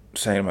start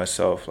saying to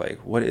myself, like,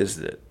 what is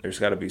it? There's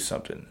got to be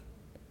something.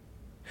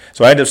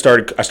 So I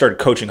started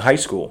coaching high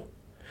school.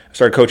 I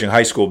started coaching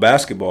high school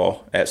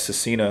basketball at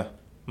Cecina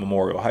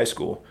Memorial High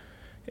School.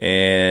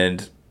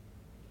 And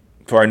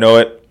before I know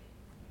it,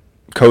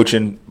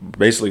 coaching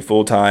basically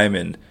full-time.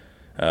 And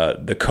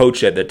the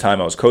coach at that time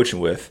I was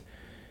coaching with,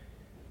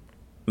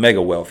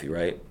 mega wealthy,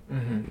 right?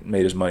 Mm-hmm.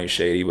 Made his money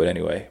shady, but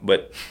anyway.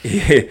 But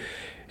he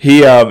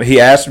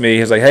asked me,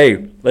 he's like,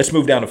 hey, let's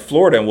move down to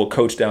Florida and we'll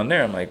coach down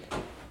there. I'm like,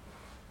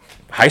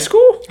 high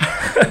school?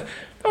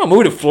 I'm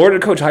moving to Florida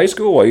to coach high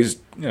school? Well, he's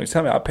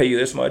telling me I'll pay you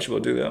this much, we'll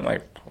do that. I'm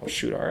like, oh,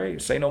 shoot, all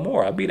right, say no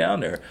more. I'll be down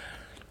there.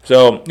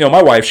 So,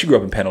 my wife, she grew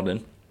up in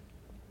Pendleton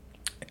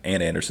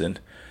and Anderson.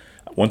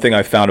 One thing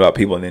I found about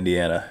people in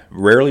Indiana,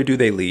 rarely do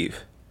they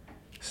leave.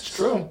 It's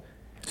true.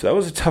 So that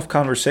was a tough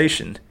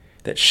conversation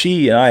that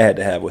she and I had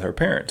to have with her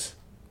parents.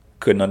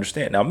 Couldn't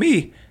understand. Now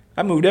me,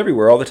 I moved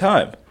everywhere all the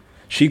time.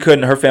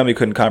 Her family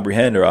couldn't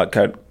comprehend or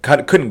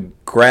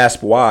couldn't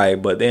grasp why,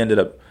 but they ended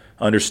up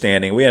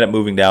understanding. We ended up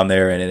moving down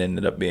there, and it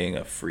ended up being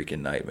a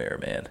freaking nightmare,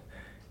 man.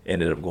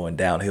 Ended up going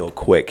downhill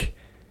quick.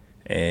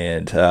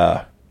 And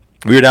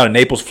we were down in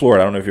Naples,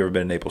 Florida. I don't know if you've ever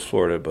been in Naples,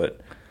 Florida, but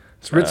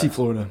it's ritzy,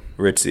 Florida.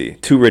 Ritzy.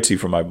 Too ritzy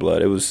for my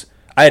blood.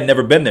 I had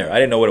never been there. I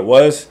didn't know what it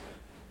was.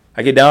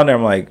 I get down there,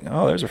 I'm like,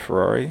 oh, there's a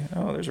Ferrari.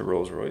 Oh, there's a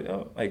Rolls Royce.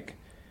 Oh, like,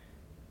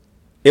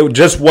 it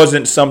just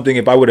wasn't something.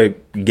 If I would have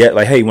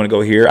like, hey, you want to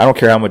go here? I don't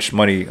care how much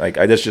money. Like,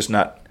 that's just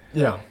not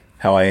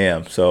how I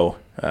am. So,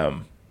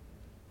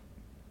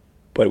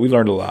 but we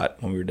learned a lot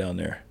when we were down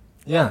there.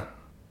 Yeah.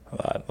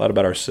 A lot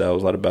about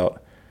ourselves, a lot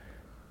about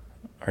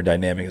our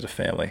dynamic as a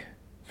family,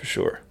 for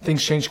sure.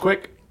 Things change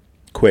quick?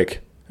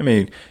 Quick. I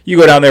mean, you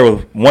go down there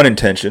with one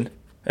intention,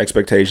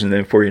 expectation, and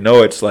then before you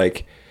know it, it's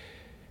like,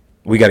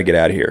 we got to get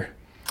out of here.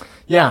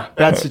 Yeah,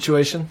 bad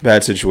situation.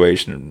 Bad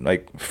situation,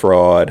 like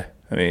fraud.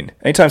 I mean,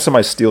 anytime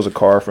somebody steals a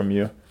car from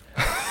you,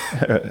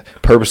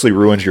 purposely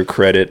ruins your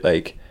credit,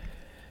 like,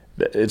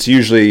 it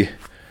usually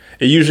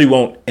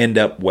won't end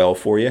up well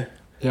for you.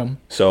 Yeah.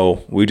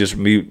 So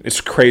it's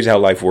crazy how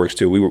life works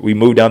too. We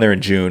moved down there in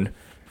June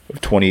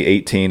of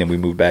 2018, and we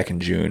moved back in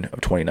June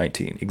of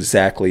 2019.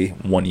 Exactly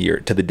 1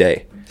 year to the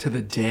day. To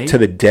the day? To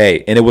the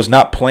day, and it was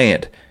not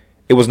planned.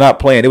 It was not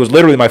planned. It was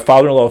literally my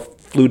father-in-law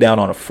flew down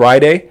on a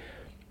Friday,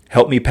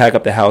 helped me pack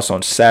up the house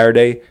on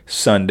Saturday,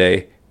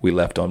 Sunday. We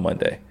left on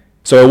Monday.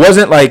 So it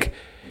wasn't like,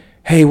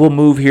 hey, we'll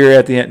move here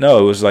at the end. No,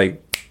 it was like,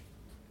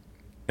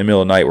 in the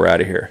middle of the night, we're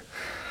out of here.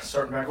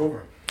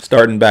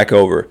 Starting back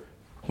over.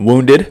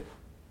 Wounded,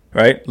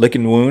 right?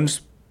 Licking wounds.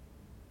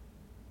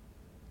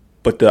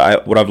 But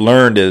what I've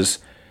learned is,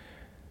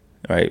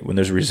 right, when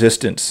there's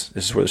resistance,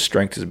 this is where the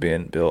strength is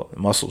being built, the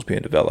muscles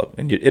being developed.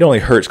 And it only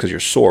hurts because you're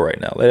sore right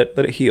now. Let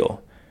it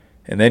heal.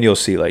 And then you'll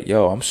see, like,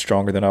 yo, I'm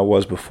stronger than I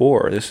was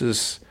before.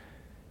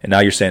 And now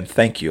you're saying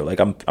thank you. Like,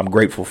 I'm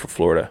grateful for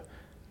Florida.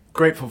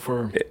 Grateful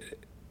for...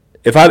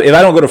 If I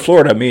don't go to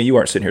Florida, me and you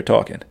aren't sitting here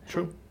talking.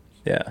 True.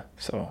 Yeah,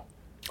 so...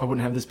 I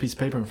wouldn't have this piece of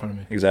paper in front of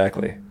me.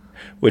 Exactly.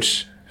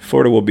 Which,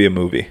 Florida will be a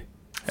movie.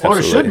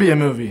 Florida should be a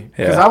movie.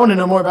 Because I want to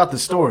know more about the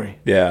story.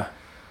 Yeah.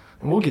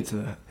 And we'll get to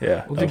that.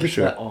 Yeah. We'll get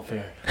to that all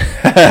fair.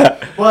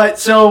 But,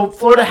 so,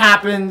 Florida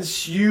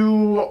happens.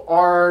 You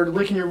are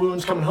licking your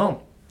wounds coming home.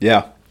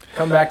 Yeah.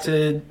 Come back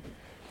to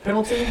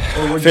Pendleton?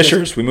 Or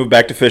Fishers. We moved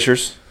back to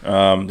Fishers.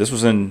 This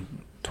was in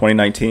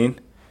 2019.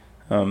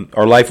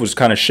 Our life was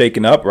kind of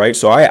shaken up, right?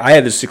 So I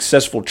had this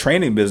successful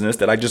training business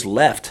that I just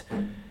left,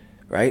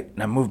 right?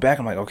 And I moved back.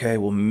 I'm like, okay,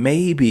 well,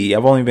 maybe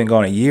I've only been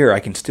gone a year. I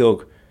can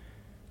still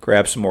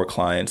grab some more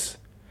clients.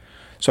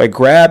 So I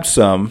grabbed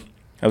some.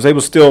 I was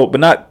able to still, but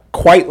not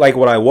quite like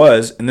what I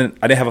was. And then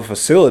I didn't have a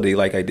facility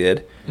like I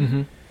did.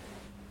 Mm-hmm.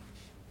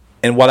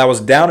 And while I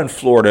was down in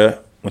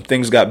Florida, when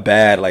things got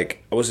bad,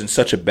 like I was in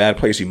such a bad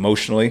place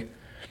emotionally,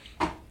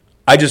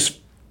 I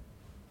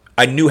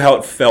knew how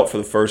it felt for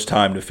the first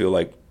time to feel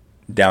like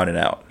down and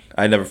out.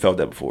 I never felt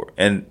that before.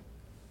 And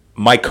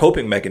my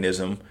coping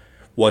mechanism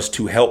was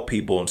to help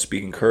people and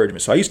speak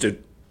encouragement. So I used to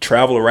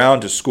travel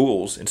around to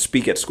schools and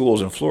speak at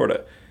schools in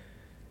Florida.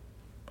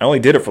 I only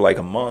did it for like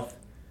a month.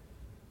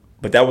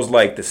 But that was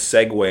like the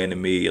segue into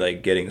me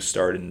like getting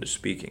started into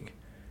speaking.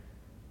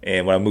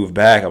 And when I moved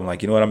back, I'm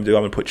like, you know what I'm going to do?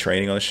 I'm going to put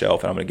training on the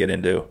shelf and I'm going to get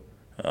into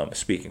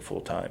speaking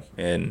full time.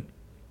 And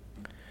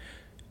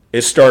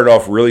it started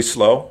off really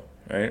slow,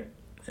 right?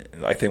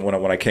 I think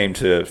when I came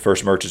to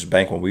First Merchants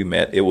Bank when we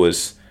met, that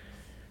was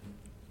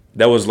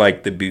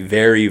like the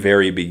very,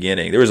 very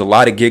beginning. There was a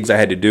lot of gigs I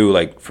had to do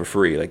like for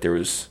free. Like I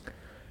just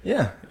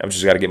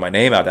got to get my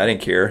name out. I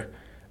didn't care.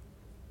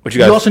 But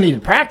you also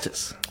needed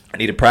practice. I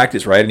needed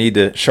practice, right? I need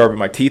to sharpen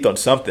my teeth on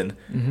something.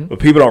 Mm-hmm. But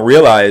people don't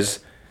realize,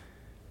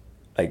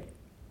 like,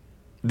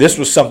 this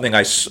was something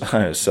I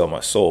didn't sell my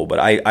soul, but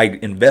I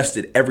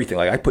invested everything.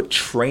 Like, I put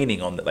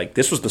training on it. Like,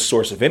 this was the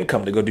source of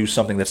income to go do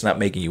something that's not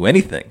making you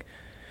anything.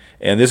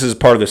 And this is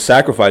part of the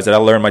sacrifice that I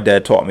learned my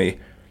dad taught me.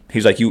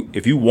 He's like,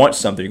 if you want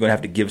something, you're going to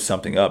have to give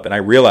something up. And I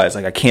realized,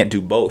 like, I can't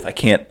do both. I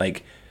can't,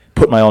 like,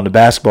 put my all into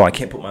basketball. I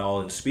can't put my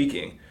all into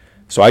speaking.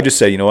 So I just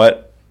said, you know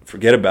what?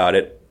 Forget about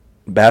it.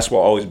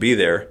 Basketball will always be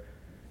there.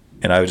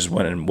 And I just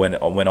went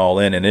all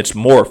in, and it's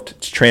morphed.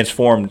 It's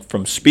transformed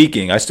from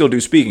speaking. I still do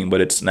speaking, but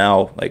it's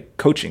now like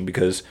coaching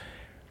because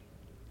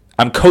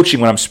I'm coaching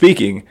when I'm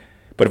speaking.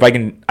 But if I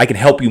can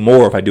help you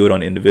more if I do it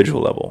on an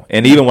individual level.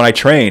 And even when I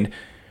train,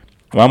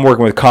 when I'm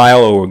working with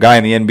Kyle or a guy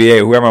in the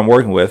NBA or whoever I'm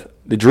working with,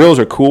 the drills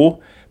are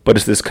cool, but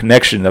it's this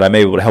connection that I'm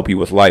able to help you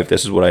with life.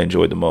 This is what I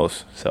enjoyed the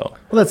most. So,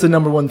 well, that's the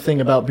number one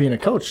thing about being a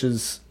coach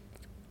is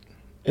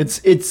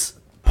it's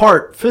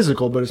part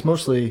physical, but it's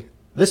mostly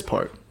this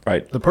part.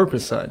 Right. The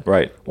purpose side.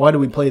 Right. Why do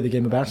we play the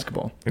game of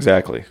basketball?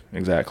 Exactly.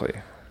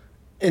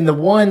 And the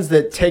ones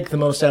that take the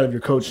most out of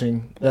your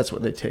coaching, that's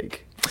what they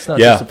take. It's not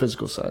just the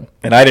physical side.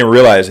 And I didn't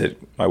realize it.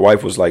 My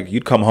wife was like,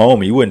 you'd come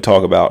home and you wouldn't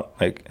talk about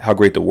like how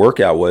great the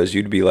workout was.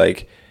 You'd be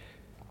like,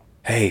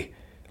 hey,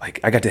 like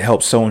I got to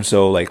help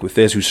so-and-so like with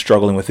this, who's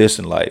struggling with this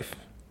in life.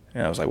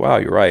 And I was like, wow,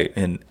 you're right.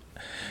 And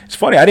it's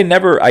funny. I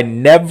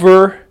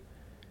never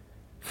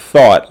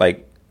thought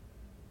like,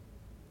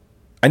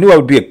 I knew I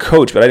would be a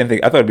coach, but I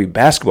thought I'd be a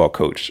basketball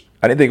coach.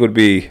 I didn't think it would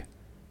be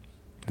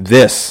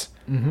this,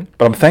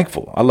 but I'm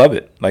thankful. I love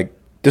it. Like,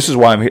 this is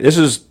why I'm here.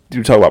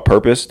 You talk about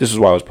purpose. This is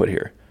why I was put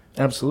here.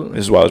 Absolutely.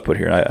 This is why I was put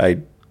here,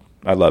 and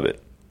I love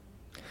it.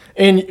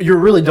 And you're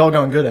really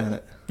doggone good at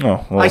it.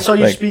 Oh, well, I saw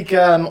you speak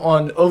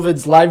on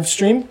Ovid's live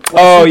stream.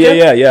 Oh,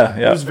 yeah.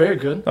 It was very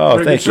good.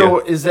 Oh, thank you. So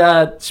is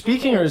that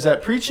speaking, or is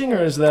that preaching,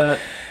 or is that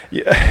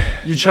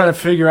you trying to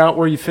figure out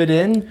where you fit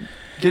in?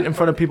 Getting in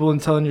front of people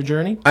and telling your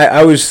journey?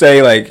 I would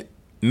say, like,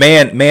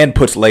 man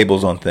puts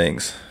labels on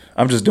things.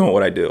 I'm just doing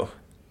what I do.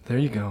 There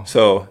you go.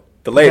 So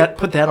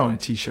put that on a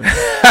T-shirt.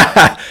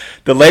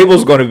 The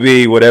label's going to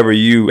be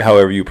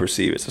however you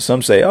perceive it. So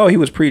some say, oh, he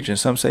was preaching.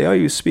 Some say, oh,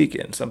 he was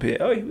speaking. Some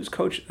people, oh, he was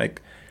coaching.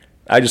 Like,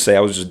 I just say I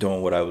was just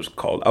doing what I was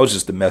called. I was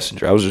just the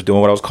messenger. I was just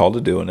doing what I was called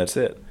to do, and that's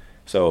it.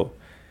 So,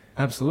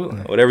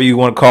 absolutely, whatever you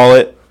want to call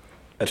it,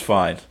 that's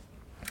fine.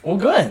 Well,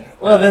 good.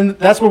 Well, then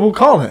that's what we'll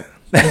call it.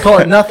 We'll call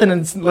it nothing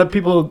and let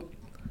people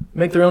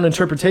make their own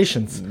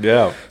interpretations.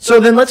 Yeah. So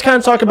then let's kind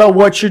of talk about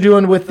what you're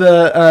doing with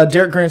the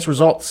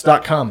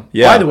DerekGrantsResults.com.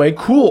 Yeah. By the way,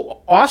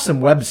 cool,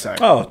 awesome website.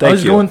 Oh, thank you. I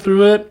was going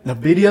through it. The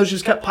videos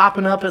just kept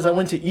popping up as I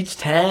went to each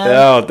tab.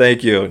 Oh,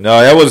 thank you. No,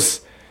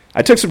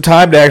 I took some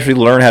time to actually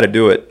learn how to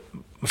do it.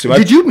 See,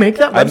 Did you make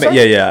that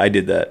website? Yeah, I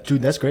did that.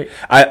 Dude, that's great.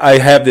 I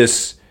have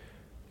this,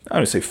 I don't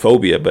want to say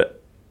phobia,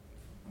 but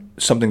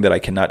something that I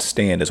cannot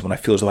stand is when I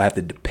feel as though I have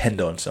to depend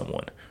on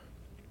someone.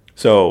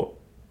 So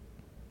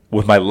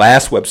with my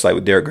last website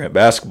with Derek Grant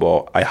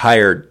Basketball, I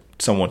hired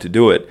someone to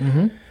do it.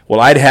 Mm-hmm. Well,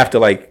 I'd have to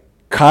like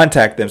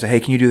contact them, say, hey,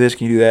 can you do this?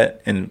 Can you do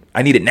that? And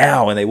I need it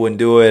now, and they wouldn't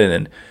do it.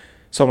 And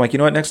so I'm like, you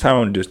know what? Next time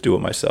I'm going to just do it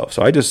myself.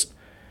 So I just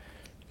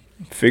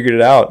figured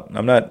it out.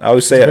 I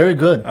always say it's very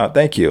good.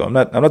 Thank you. I'm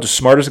not the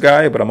smartest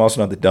guy, but I'm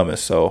also not the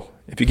dumbest. So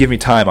if you give me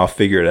time, I'll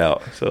figure it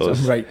out. So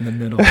I'm right in the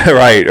middle.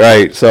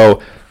 right.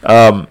 So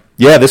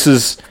yeah, this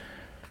is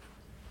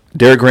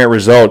Derek Grant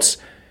Results.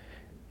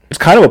 It's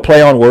kind of a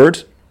play on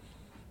words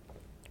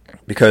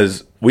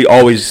because we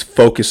always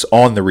focus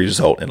on the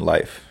result in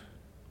life,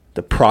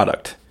 the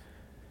product.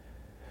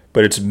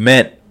 But it's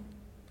meant,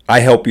 I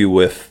help you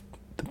with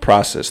the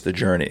process, the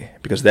journey,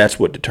 because that's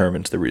what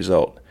determines the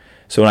result.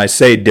 So when I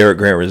say Derek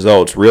Grant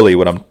Results, really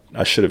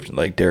I should have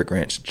like Derek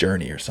Grant's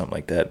journey or something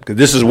like that, because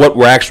this is what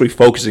we're actually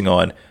focusing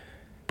on.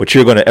 But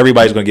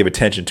everybody's going to give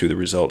attention to the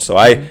results. So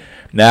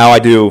now I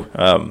do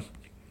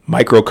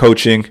micro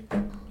coaching.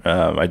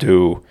 I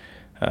do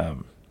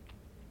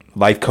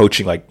life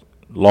coaching, like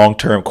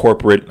long-term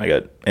corporate. I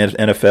got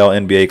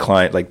NFL, NBA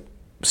client, like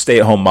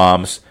stay-at-home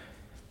moms.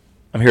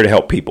 I'm here to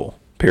help people,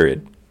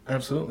 period.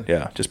 Absolutely.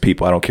 Yeah, just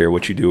people. I don't care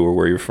what you do or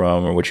where you're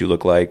from or what you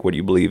look like, what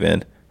you believe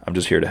in. I'm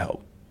just here to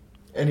help.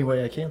 Any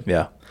way I can.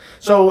 Yeah.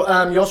 So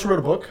you also wrote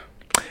a book?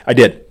 I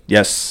did.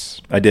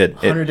 Yes, I did.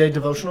 100-day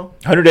devotional?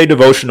 100-day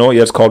devotional.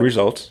 Yeah, it's called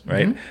Results,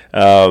 right?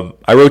 Mm-hmm.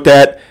 I wrote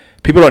that.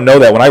 People don't know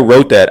that. When I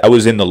wrote that, I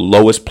was in the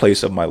lowest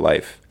place of my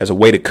life. As a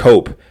way to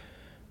cope,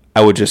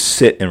 I would just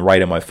sit and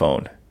write on my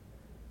phone.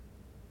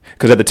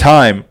 Because at the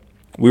time,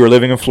 we were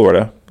living in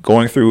Florida,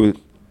 going through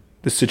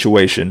the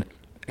situation.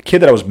 A kid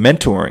that I was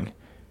mentoring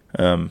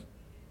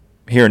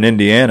here in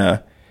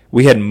Indiana,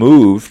 we had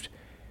moved,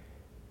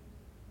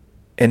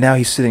 and now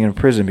he's sitting in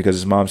prison because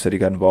his mom said he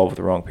got involved with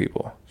the wrong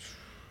people.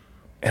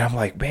 And I'm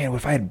like, man,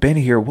 if I had been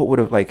here, what would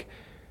have, like,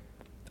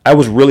 I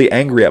was really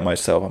angry at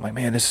myself. I'm like,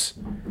 man, this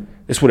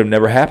would have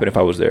never happened if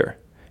I was there.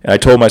 And I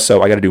told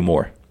myself, I got to do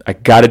more. I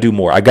got to do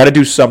more. I got to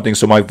do something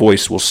so my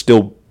voice will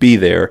still be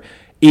there,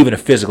 even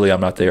if physically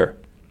I'm not there.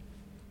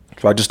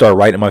 So I just started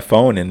writing on my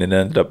phone, and it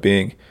ended up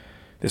being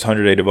this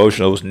 100-day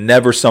devotional. It was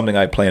never something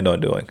I planned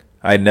on doing.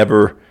 I'm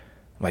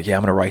like, yeah,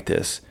 I'm going to write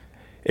this.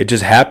 It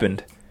just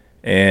happened.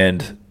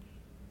 And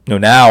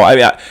now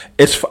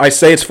I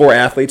say it's for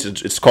athletes.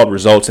 It's called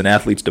Results, and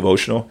Athletes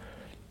Devotional,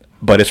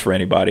 but it's for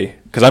anybody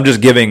because I'm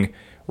just giving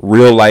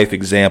real life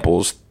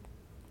examples,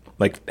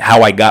 like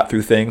how I got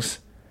through things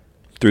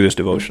through this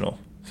devotional.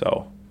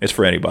 So it's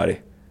for anybody.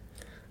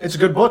 It's a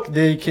good book.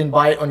 They can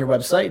buy it on your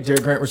website,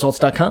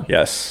 DerekGrantResults.com.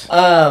 Yes.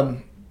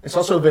 It's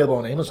also available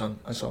on Amazon,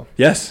 I saw.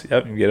 Yes.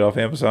 Yep. You can get it off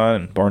Amazon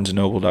and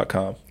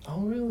BarnesandNoble.com. Oh,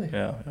 really?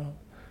 Yeah.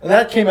 And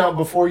that came out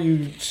before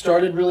you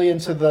started really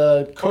into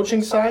the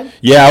coaching side?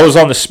 Yeah, I was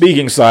on the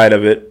speaking side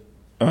of it,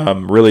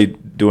 really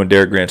doing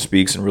Derek Grant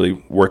Speaks and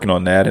really working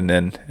on that. And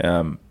then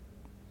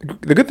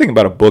the good thing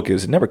about a book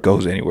is it never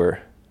goes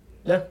anywhere.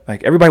 Yeah.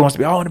 Like everybody wants to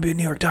be, I want to be a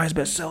New York Times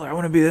bestseller. I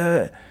want to be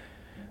that.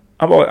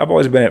 I've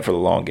always been in it for the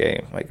long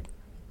game. Like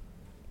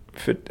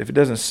if it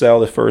doesn't sell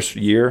the first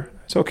year,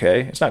 it's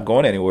okay. It's not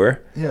going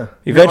anywhere. Yeah.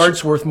 Your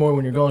art's worth more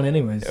when you're going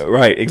anyways.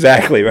 Right.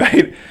 Exactly.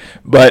 Right.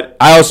 But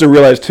I also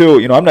realized too,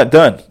 I'm not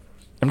done.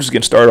 I'm just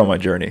getting started on my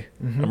journey.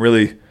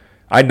 Mm-hmm.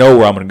 I know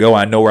where I'm going to go.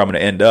 I know where I'm going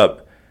to end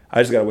up.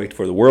 I just got to wait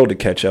for the world to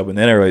catch up. And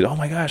then everybody's, oh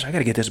my gosh, I got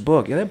to get this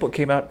book. Yeah, that book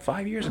came out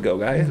 5 years ago,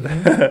 guys.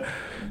 Mm-hmm.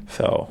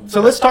 So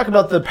let's talk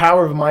about the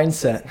power of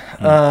mindset,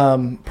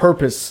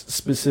 purpose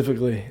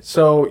specifically.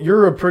 So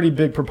you're a pretty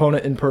big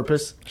proponent in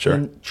purpose. Sure.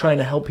 And trying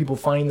to help people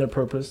find their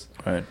purpose.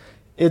 Right.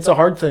 It's a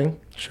hard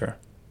thing. Sure.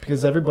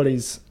 Because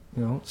everybody's,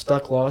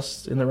 stuck,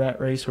 lost in the rat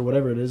race or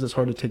whatever it is. It's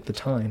hard to take the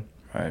time.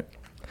 Right.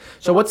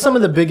 So what's some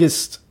of the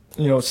biggest,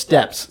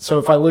 steps? So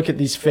if I look at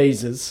these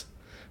phases,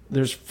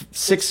 there's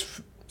six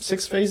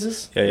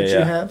phases that you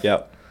have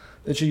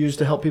that you use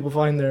to help people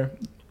find their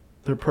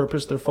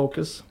purpose, their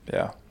focus.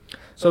 Yeah.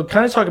 So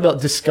kind of talk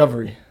about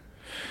discovery.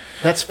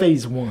 That's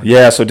phase one.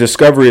 Yeah, so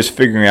discovery is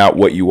figuring out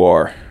what you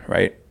are,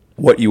 right?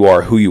 What you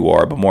are, who you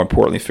are, but more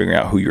importantly, figuring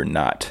out who you're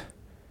not.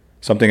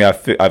 Something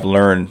I've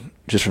learned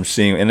just from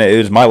seeing, and it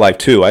was my life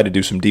too. I had to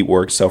do some deep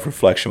work,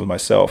 self-reflection with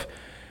myself.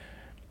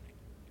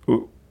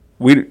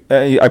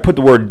 I put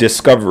the word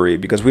discovery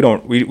because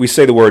we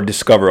say the word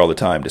discover all the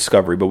time,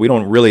 discovery, but we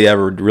don't really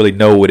ever really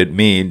know what it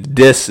means.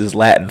 Dis is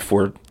Latin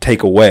for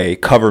take away.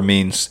 Cover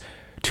means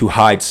to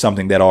hide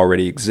something that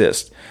already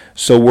exists.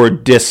 So we're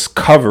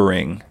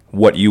discovering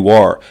what you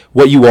are.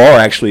 What you are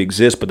actually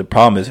exists, but the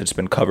problem is it's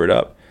been covered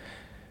up.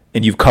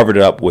 And you've covered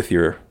it up with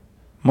your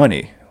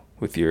money,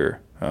 with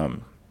your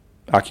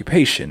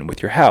occupation,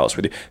 with your house.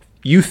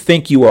 You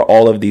think you are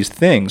all of these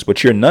things,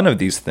 but you're none of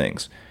these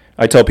things.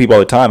 I tell people all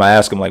the time, I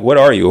ask them, like, what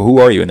are you? Who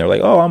are you? And they're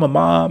like, oh, I'm a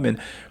mom, and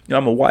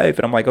I'm a wife.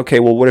 And I'm like, okay,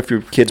 well, what if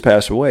your kids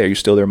pass away? Are you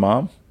still their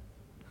mom?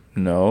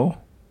 No.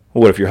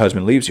 Well, what if your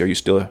husband leaves you? Are you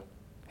still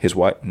His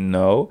wife?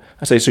 No.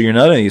 I say, so you're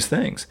none of these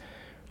things.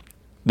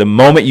 The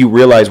moment you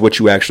realize what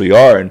you actually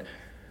are, and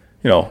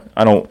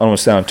I don't want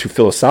to sound too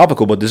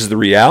philosophical, but this is the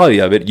reality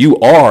of it.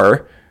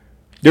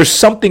 There's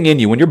something in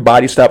you when your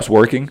body stops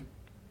working.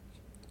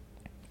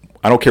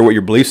 I don't care what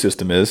your belief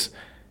system is.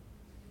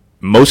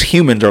 Most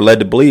humans are led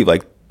to believe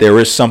like there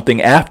is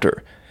something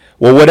after.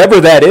 Well,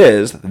 whatever that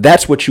is,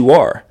 that's what you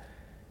are.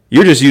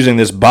 You're just using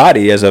this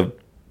body as a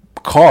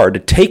car to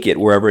take it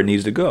wherever it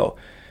needs to go.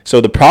 So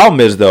the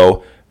problem is,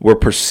 though, we're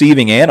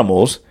perceiving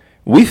animals.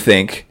 We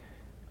think,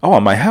 oh,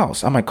 on my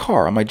house, on my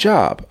car, on my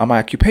job, on my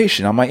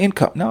occupation, on my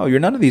income. No, you're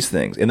none of these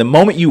things. And the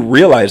moment you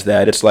realize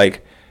that, it's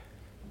like,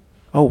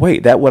 oh,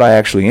 wait, that what I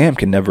actually am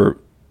can never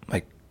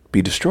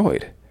be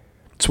destroyed.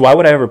 So why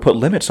would I ever put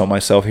limits on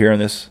myself here in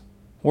this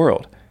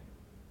world?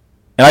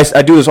 And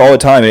I do this all the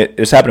time.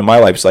 It's happened in my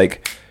life. It's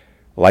like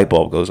a light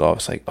bulb goes off.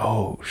 It's like,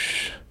 oh,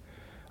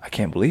 I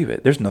can't believe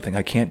it. There's nothing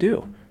I can't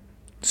do.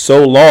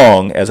 So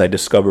long as I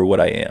discover what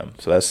I am.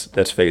 So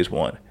that's phase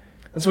one.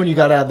 That's when you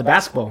got out of the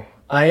basketball.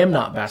 I am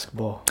not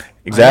basketball.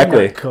 Exactly.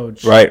 I am not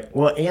coach. Right.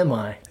 What am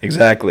I?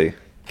 Exactly.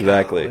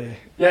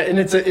 Yeah, and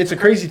it's a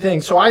crazy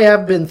thing. So I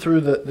have been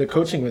through the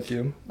coaching with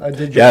you. I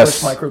did your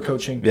first micro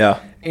coaching.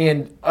 Yeah.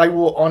 And I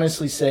will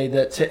honestly say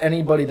that to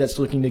anybody that's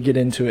looking to get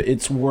into it,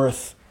 it's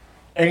worth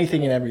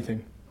anything and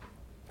everything.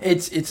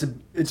 It's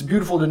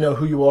beautiful to know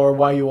who you are,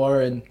 why you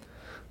are, and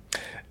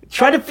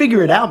try to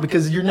figure it out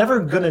because you're never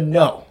gonna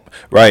know.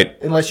 Right.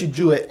 Unless you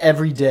do it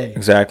every day.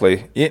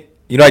 Exactly.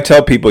 I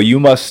tell people you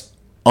must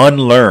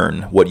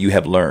unlearn what you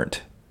have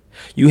learned.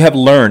 You have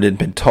learned and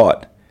been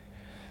taught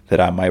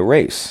that I'm my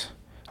race,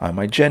 I'm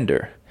my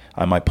gender,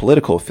 I'm my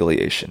political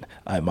affiliation,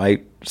 I'm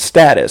my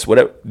status,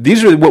 whatever.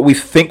 These are what we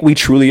think we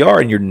truly are,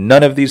 and you're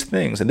none of these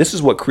things. And this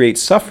is what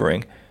creates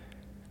suffering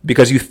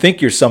because you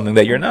think you're something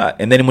that you're not.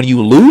 And then when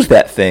you lose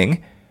that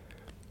thing,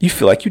 you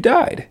feel like you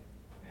died.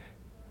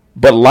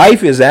 But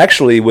life is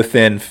actually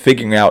within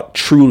figuring out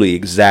truly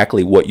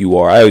exactly what you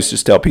are. I always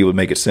just tell people to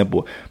make it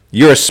simple.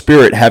 You're a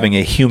spirit having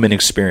a human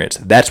experience.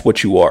 That's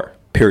what you are,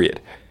 period.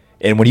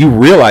 And when you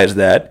realize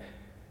that,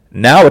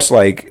 now it's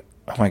like,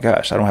 oh my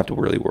gosh, I don't have to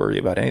really worry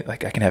about anything.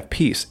 Like I can have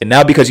peace. And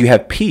now because you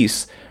have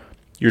peace,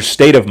 your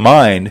state of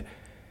mind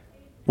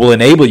will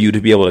enable you to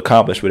be able to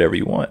accomplish whatever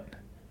you want.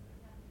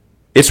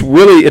 It's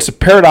a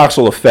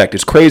paradoxical effect.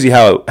 It's crazy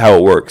how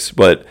it works.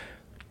 But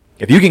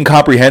if you can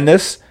comprehend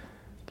this,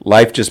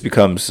 life just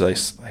becomes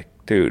like,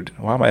 dude,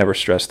 why am I ever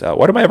stressed out?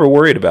 What am I ever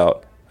worried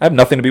about? I have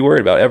nothing to be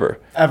worried about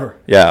ever. Ever.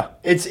 Yeah.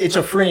 It's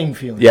a freeing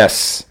feeling.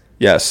 Yes.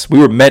 We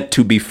were meant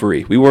to be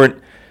free. We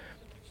weren't.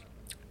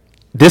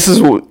 This is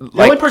the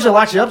only person that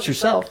locks you up is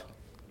yourself.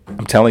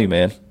 I'm telling you,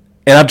 man.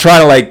 And I'm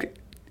trying to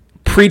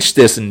preach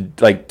this and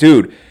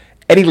dude,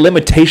 any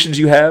limitations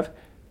you have,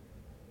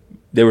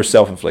 they were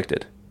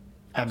self-inflicted.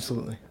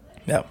 Absolutely.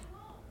 Yeah.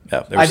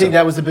 I think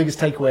that was the biggest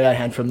takeaway I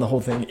had from the whole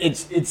thing.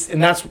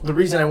 And that's the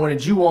reason I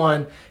wanted you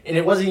on. And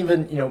it wasn't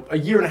even, a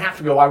year and a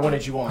half ago I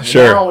wanted you on.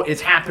 Sure. And now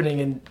it's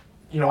happening,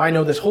 and I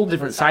know this whole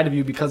different side of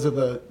you because of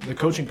the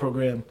coaching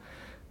program.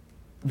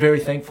 Very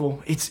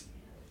thankful. It's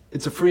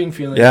a freeing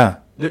feeling. Yeah.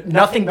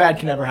 Nothing bad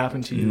can ever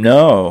happen to you.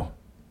 No.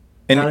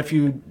 And not if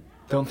you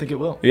don't think it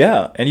will.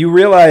 Yeah, and you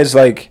realize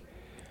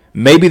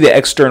maybe the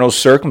external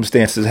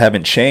circumstances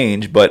haven't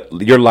changed, but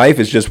your life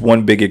is just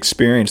one big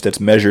experience that's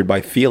measured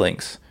by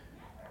feelings.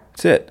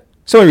 That's it.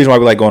 It's the only reason why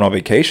we like going on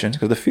vacation,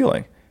 because of the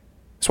feeling.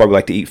 That's why we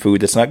like to eat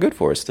food that's not good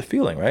for us. It's the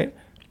feeling, right?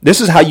 This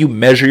is how you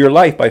measure your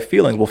life, by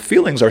feelings. Well,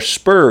 feelings are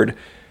spurred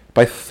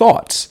by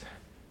thoughts.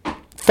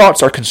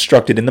 Thoughts are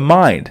constructed in the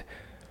mind.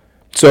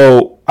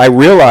 So I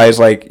realize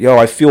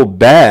I feel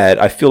bad.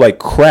 I feel like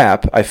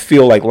crap. I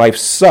feel like life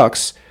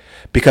sucks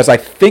because I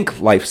think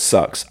life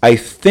sucks. I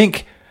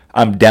think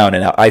I'm down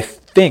and out. I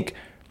think,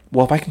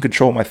 well, if I can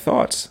control my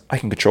thoughts, I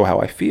can control how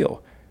I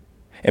feel.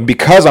 And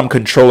because I'm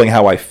controlling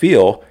how I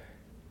feel,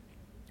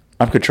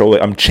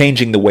 I'm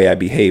changing the way I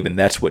behave, and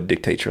that's what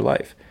dictates your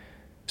life.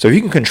 So if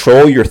you can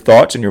control your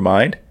thoughts and your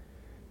mind,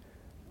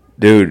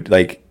 dude,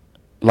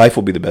 life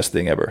will be the best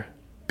thing ever.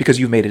 Because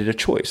you've made it a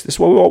choice. This is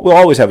why we'll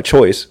always have a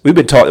choice. We've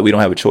been taught that we don't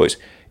have a choice.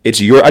 I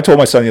told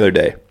my son the other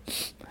day,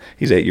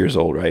 he's 8 years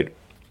old, right?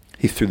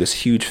 He threw this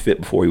huge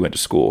fit before he went to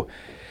school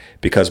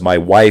because my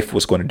wife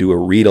was going to do a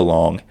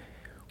read-along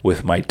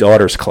with my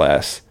daughter's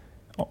class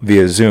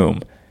via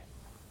Zoom.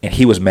 And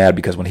he was mad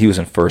because when he was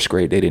in first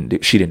grade,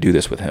 she didn't do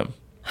this with him.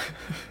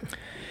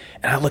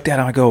 And I looked at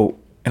him, I go,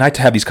 and I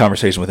have these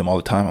conversations with him all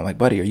the time. I'm like,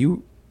 buddy, are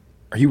you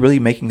really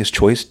making this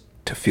choice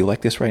to feel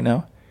like this right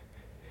now?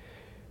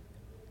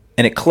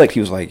 And it clicked. He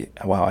was like,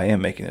 wow, I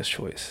am making this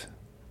choice.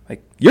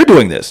 You're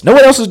doing this. No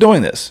one else is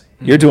doing this.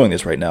 You're doing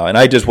this right now. And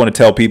I just want to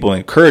tell people and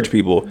encourage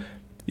people,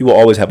 you will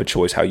always have a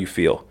choice how you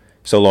feel,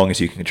 so long as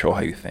you can control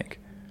how you think.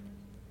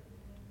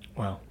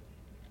 Wow.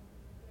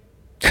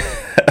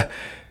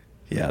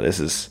 Yeah, this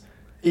is...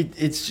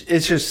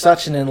 It's just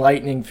such an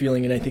enlightening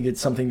feeling, and I think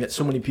it's something that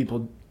so many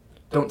people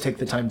don't take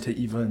the time to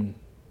even...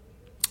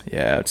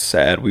 Yeah, it's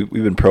sad. We've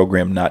been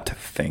programmed not to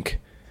think.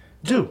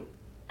 Do.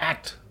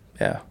 Act.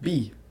 Yeah.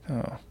 Be.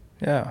 Oh.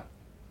 Yeah,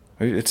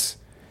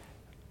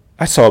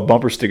 I saw a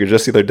bumper sticker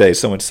just the other day.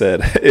 Someone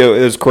said it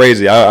was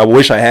crazy. I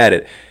wish I had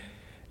it.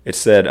 It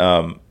said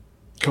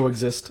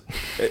coexist.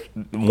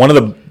 One of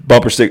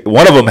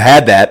them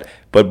had that,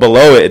 but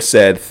below it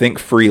said "think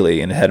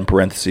freely" and it had in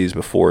parentheses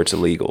before it's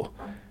illegal.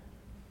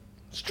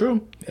 It's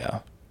true. Yeah.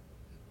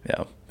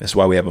 That's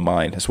why we have a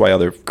mind. That's why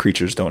other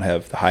creatures don't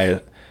have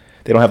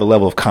they don't have a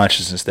level of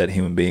consciousness that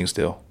human beings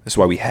do. That's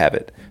why we have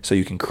it. So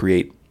you can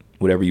create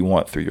whatever you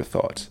want through your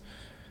thoughts.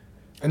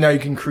 And now you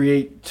can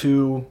create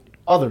to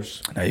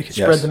others. Now you can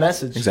spread the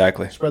message.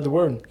 Exactly. Spread the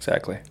word.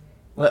 Exactly.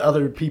 Let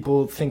other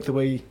people think the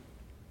way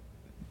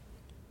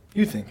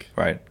you think.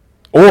 Right.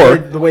 Or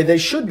the way they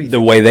should be thinking.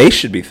 The way they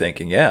should be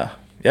thinking, yeah.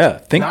 Yeah.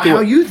 Think Not how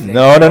you think.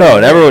 No.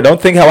 Never.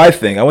 Don't think how I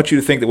think. I want you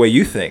to think the way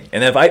you think.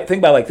 And if I think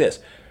about it like this,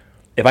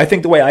 if I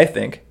think the way I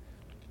think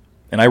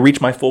and I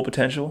reach my full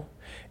potential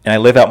and I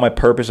live out my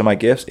purpose and my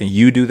gifts and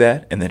you do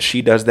that and then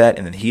she does that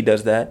and then he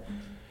does that,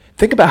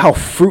 think about how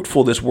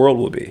fruitful this world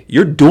will be.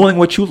 You're doing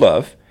what you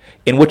love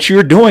and what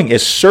you're doing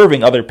is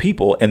serving other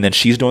people and then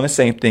she's doing the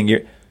same thing.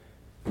 It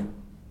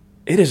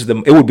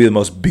would be the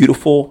most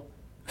beautiful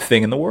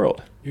thing in the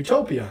world.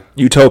 Utopia.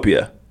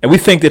 And we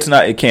think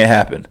it can't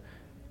happen.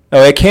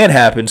 No, it can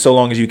happen so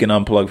long as you can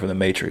unplug from the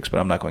matrix, but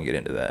I'm not going to get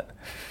into that.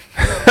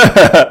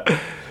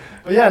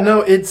 But yeah, no,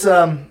 it's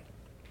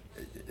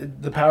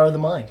the power of the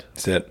mind.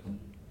 That's it.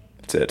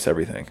 It's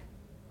everything.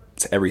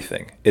 It's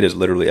everything. It is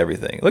literally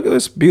everything. Look at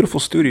this beautiful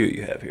studio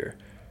you have here.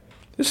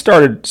 This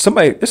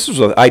was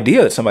an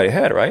idea that somebody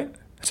had, right?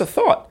 It's a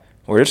thought.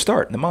 Where did it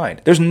start? In the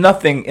mind. There's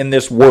nothing in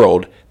this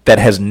world that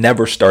has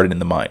never started in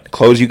the mind. The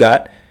clothes you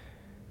got,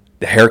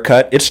 the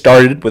haircut, it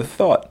started with a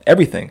thought.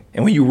 Everything.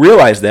 And when you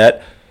realize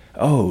that,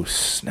 oh,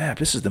 snap,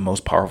 this is the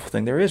most powerful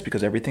thing there is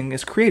because everything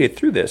is created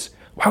through this.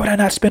 Why would I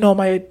not spend all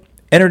my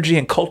energy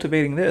in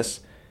cultivating this?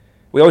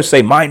 We always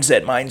say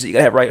mindset, you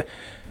gotta have right.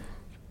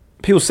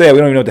 People say we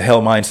don't even know what the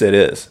hell mindset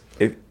is.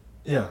 If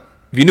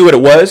you knew what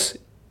it was,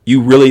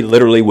 you really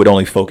literally would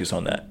only focus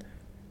on that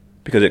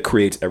because it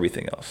creates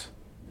everything else.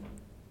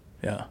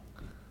 Yeah.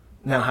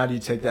 Now, how do you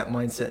take that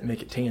mindset and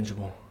make it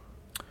tangible?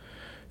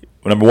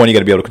 Well, number one, you got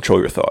to be able to control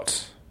your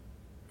thoughts,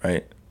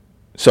 right?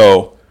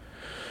 So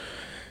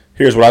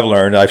here's what I've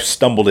learned. I've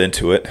stumbled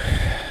into it.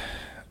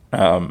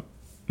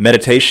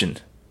 Meditation,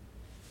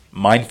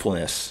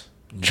 mindfulness,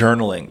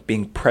 journaling,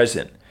 being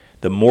present.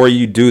 The more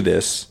you do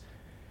this,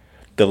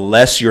 the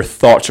less your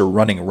thoughts are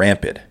running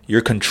rampant.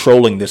 You're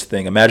controlling this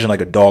thing. Imagine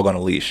like a dog on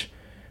a leash,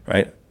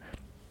 right?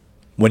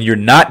 When you're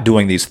not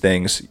doing these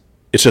things,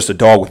 it's just a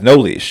dog with no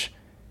leash.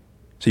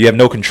 So you have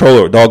no control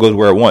over it. The dog goes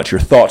where it wants.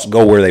 Your thoughts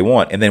go where they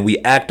want, and then we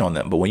act on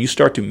them. But when you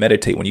start to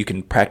meditate, when you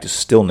can practice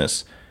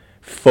stillness,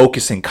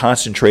 focusing,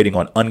 concentrating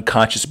on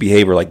unconscious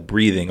behavior like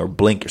breathing or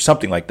blink or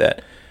something like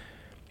that,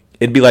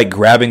 it'd be like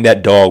grabbing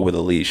that dog with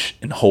a leash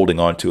and holding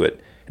on to it.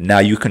 Now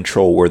you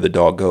control where the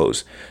dog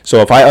goes.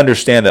 So if I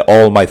understand that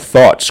all of my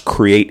thoughts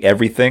create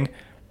everything,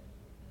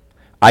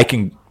 I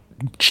can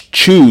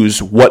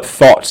choose what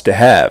thoughts to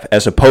have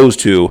as opposed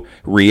to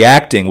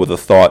reacting with a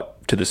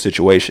thought to the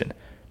situation.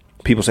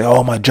 People say,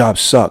 "Oh, my job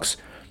sucks."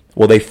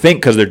 Well, they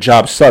think because their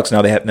job sucks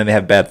now they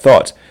have bad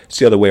thoughts. It's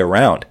the other way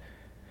around.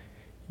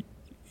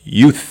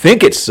 You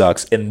think it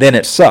sucks and then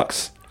it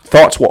sucks.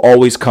 Thoughts will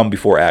always come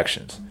before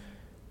actions.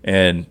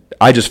 And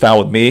I just found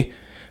with me,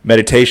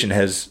 meditation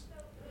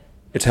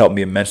it's helped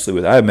me immensely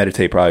with. I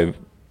meditate probably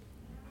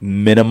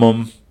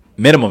minimum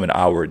an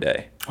hour a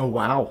day. Oh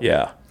wow!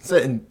 Yeah. Is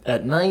that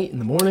at night, in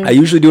the morning? I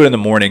usually do it in the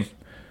morning.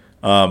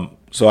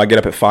 So I get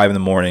up at 5 in the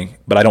morning,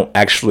 but I don't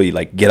actually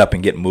like get up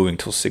and get moving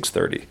till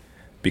 6:30,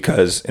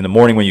 because in the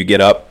morning when you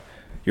get up,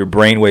 your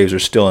brain waves are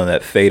still in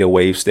that theta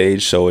wave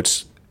stage, so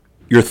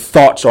your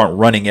thoughts aren't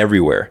running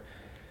everywhere.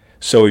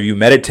 So if you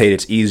meditate,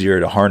 it's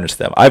easier to harness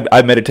them.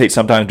 I meditate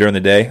sometimes during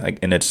the day,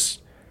 and it's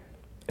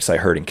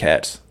like herding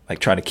cats. Like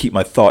trying to keep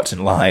my thoughts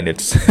in line.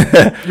 It's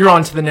you're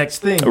on to the next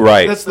thing.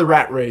 Right. That's the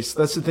rat race.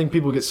 That's the thing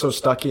people get so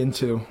stuck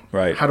into.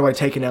 Right. How do I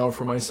take an hour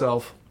for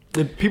myself?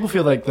 People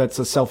feel like that's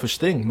a selfish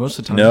thing most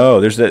of the time.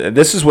 No,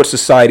 this is what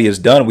society has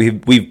done.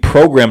 We've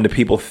programmed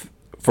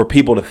for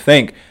people to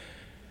think,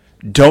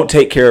 don't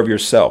take care of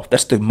yourself.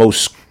 That's the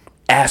most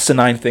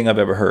asinine thing I've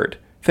ever heard.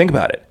 Think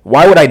about it.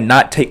 Why would I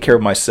not take care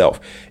of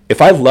myself?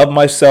 If I love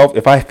myself,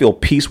 if I feel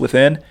peace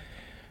within,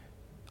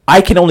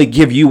 I can only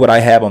give you what I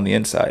have on the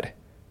inside.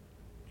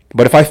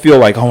 But if I feel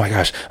like, oh my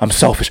gosh, I'm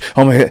selfish,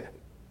 oh my God,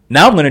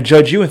 now I'm going to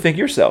judge you and think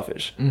you're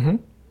selfish. Mm-hmm.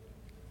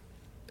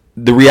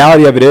 The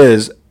reality of it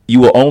is, you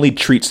will only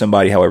treat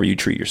somebody however you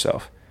treat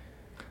yourself.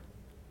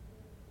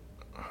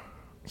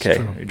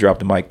 Okay, you dropped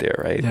the mic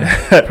there, right?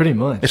 Yeah, pretty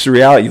much. It's the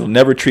reality. You'll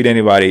never treat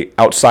anybody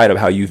outside of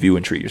how you view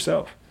and treat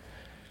yourself.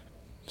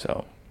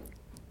 So.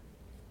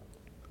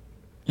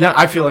 Yeah,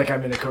 I feel like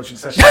I'm in a coaching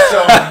session.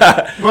 So,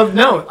 well,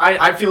 no,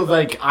 I feel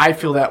like I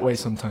feel that way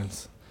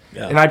sometimes.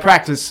 Yeah. And I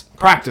practice.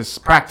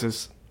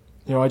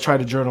 You know, I try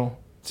to journal.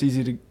 It's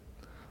easy to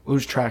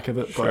lose track of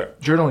it, but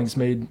journaling's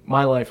made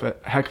my life a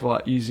heck of a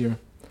lot easier.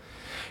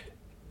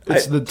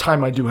 It's the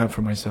time I do have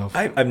for myself.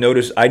 I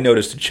noticed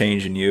a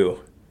change in you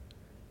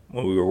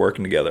when we were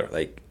working together.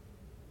 Like,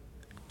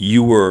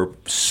 you were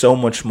so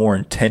much more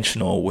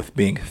intentional with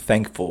being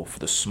thankful for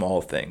the small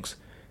things.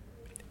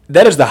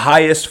 That is the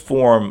highest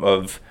form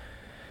of,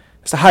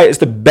 it's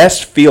the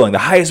best feeling, the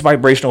highest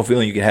vibrational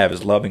feeling you can have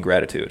is love and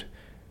gratitude.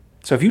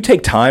 So if you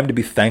take time to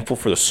be thankful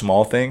for the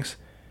small things,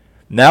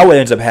 now what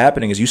ends up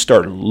happening is you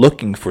start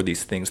looking for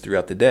these things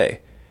throughout the day.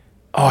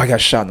 Oh, I got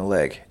shot in the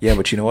leg. Yeah,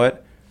 but you know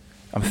what?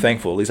 I'm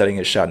thankful. At least I didn't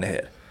get shot in the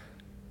head.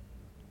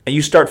 And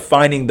you start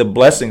finding the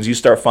blessings. You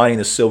start finding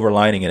the silver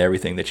lining in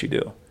everything that you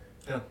do.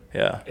 Yeah.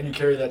 Yeah. And you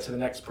carry that to the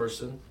next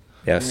person.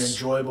 Yes. You're an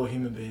enjoyable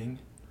human being.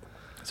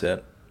 That's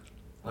it.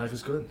 Life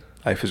is good.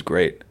 Life is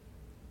great.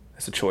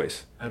 It's a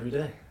choice. Every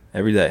day.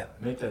 Every day.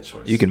 Make that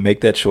choice. You can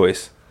make that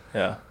choice.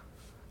 Yeah.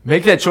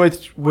 Make that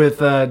choice with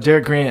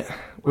Derek Grant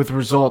with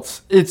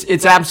results.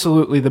 It's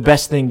absolutely the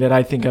best thing that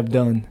I think I've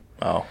done.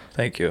 Oh,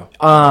 thank you.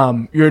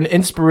 You're an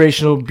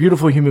inspirational,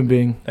 beautiful human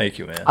being. Thank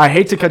you, man. I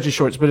hate to cut you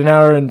short, but an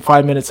hour and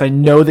 5 minutes, I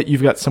know that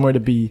you've got somewhere to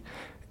be.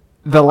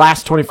 The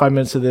last 25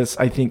 minutes of this,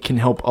 I think, can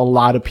help a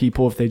lot of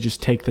people if they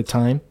just take the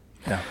time.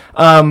 Yeah.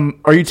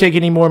 Are you taking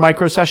any more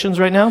micro sessions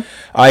right now?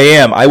 I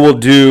am. I will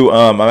do.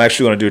 I'm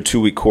actually going to do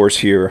a 2-week course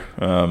here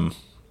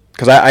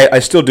because I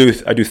still do.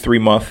 I do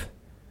 3-month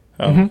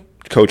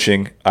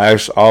coaching. I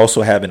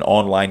also have an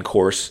online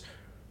course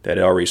that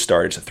I already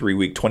started. It's a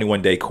 3-week,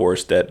 21-day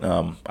course that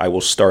I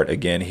will start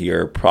again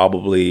here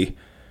probably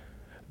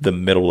the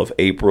middle of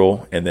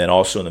April, and then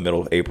also in the middle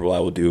of April I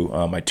will do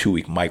my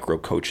 2-week micro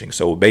coaching.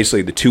 So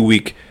basically, the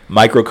 2-week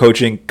micro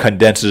coaching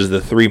condenses the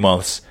 3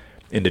 months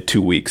into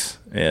 2 weeks,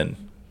 and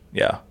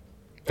yeah,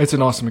 it's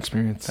an awesome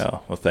experience.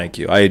 Oh, well, thank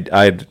you.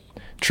 I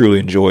truly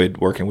enjoyed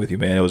working with you,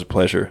 man. It was a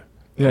pleasure.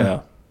 Yeah.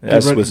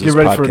 Get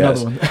ready for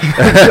another one.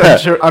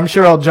 I'm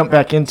sure I'll jump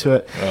back into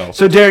it. Oh.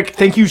 So, Derek,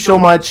 thank you so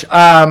much.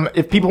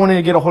 If people wanted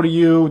to get a hold of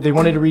you, they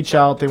wanted to reach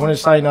out, they wanted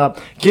to sign up,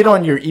 get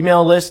on your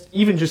email list.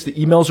 Even just the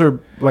emails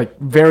are like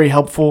very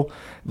helpful.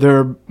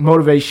 They're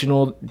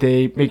motivational.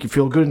 They make you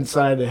feel good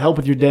inside. They help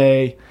with your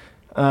day.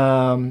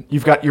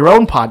 You've got your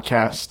own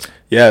podcast.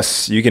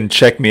 Yes, you can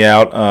check me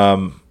out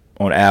on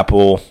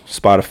Apple,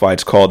 Spotify.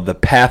 It's called The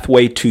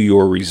Pathway to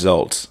Your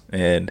Results.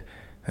 And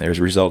there's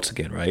results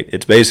again, right?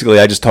 It's basically,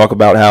 I just talk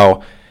about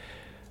how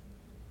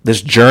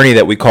this journey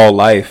that we call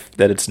life,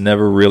 that it's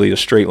never really a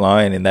straight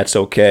line, and that's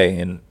okay.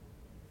 And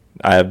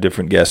I have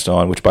different guests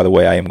on, which, by the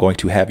way, I am going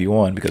to have you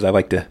on because I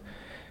like to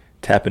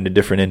tap into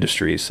different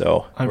industries.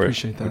 So I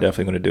appreciate that. We're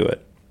definitely going to do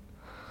it.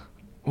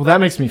 Well, that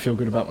makes me feel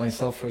good about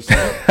myself for a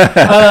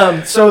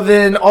second. So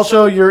then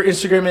also your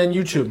Instagram and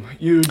YouTube.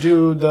 You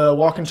do the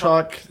walk and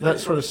talk, that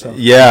sort of stuff.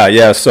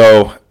 Yeah.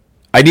 So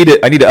I need to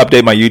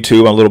update my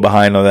YouTube. I'm a little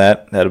behind on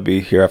that. That'll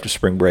be here after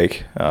spring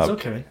break. It's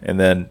okay. And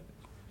then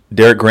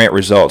Derek Grant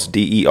Results,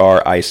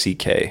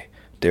 DERICK.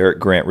 Derek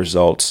Grant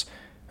Results.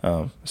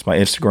 It's my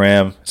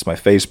Instagram. It's my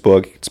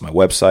Facebook. It's my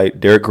website.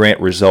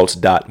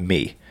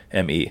 DerekGrantResults.me.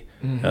 M-E.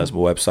 That's my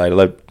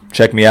website.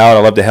 Check me out. I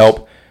love to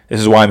help. This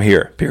is why I'm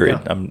here,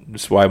 period. Yeah.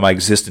 This is why my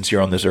existence here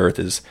on this earth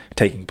is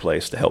taking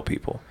place, to help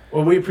people.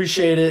 Well, we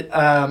appreciate it.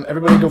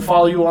 Everybody go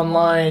follow you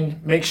online.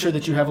 Make sure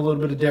that you have a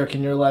little bit of Derek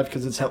in your life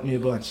because it's helped me a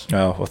bunch.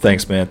 Oh, well,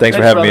 thanks, man. Thanks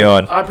for having me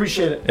on. I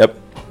appreciate it. Yep.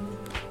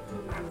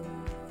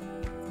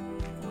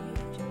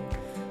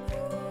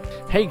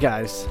 Hey,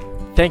 guys.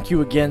 Thank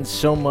you again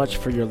so much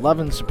for your love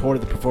and support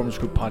of the Performance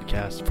Group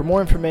podcast. For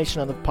more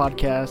information on the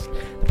podcast,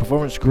 the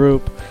Performance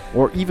Group,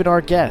 or even our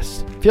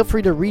guests, feel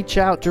free to reach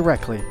out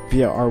directly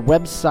via our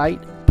website,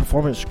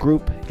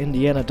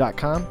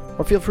 performancegroupindiana.com,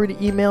 or feel free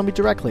to email me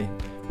directly,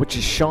 which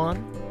is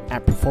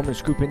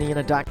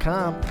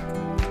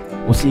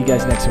Sean@performancegroupindiana.com. We'll see you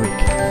guys next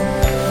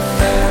week.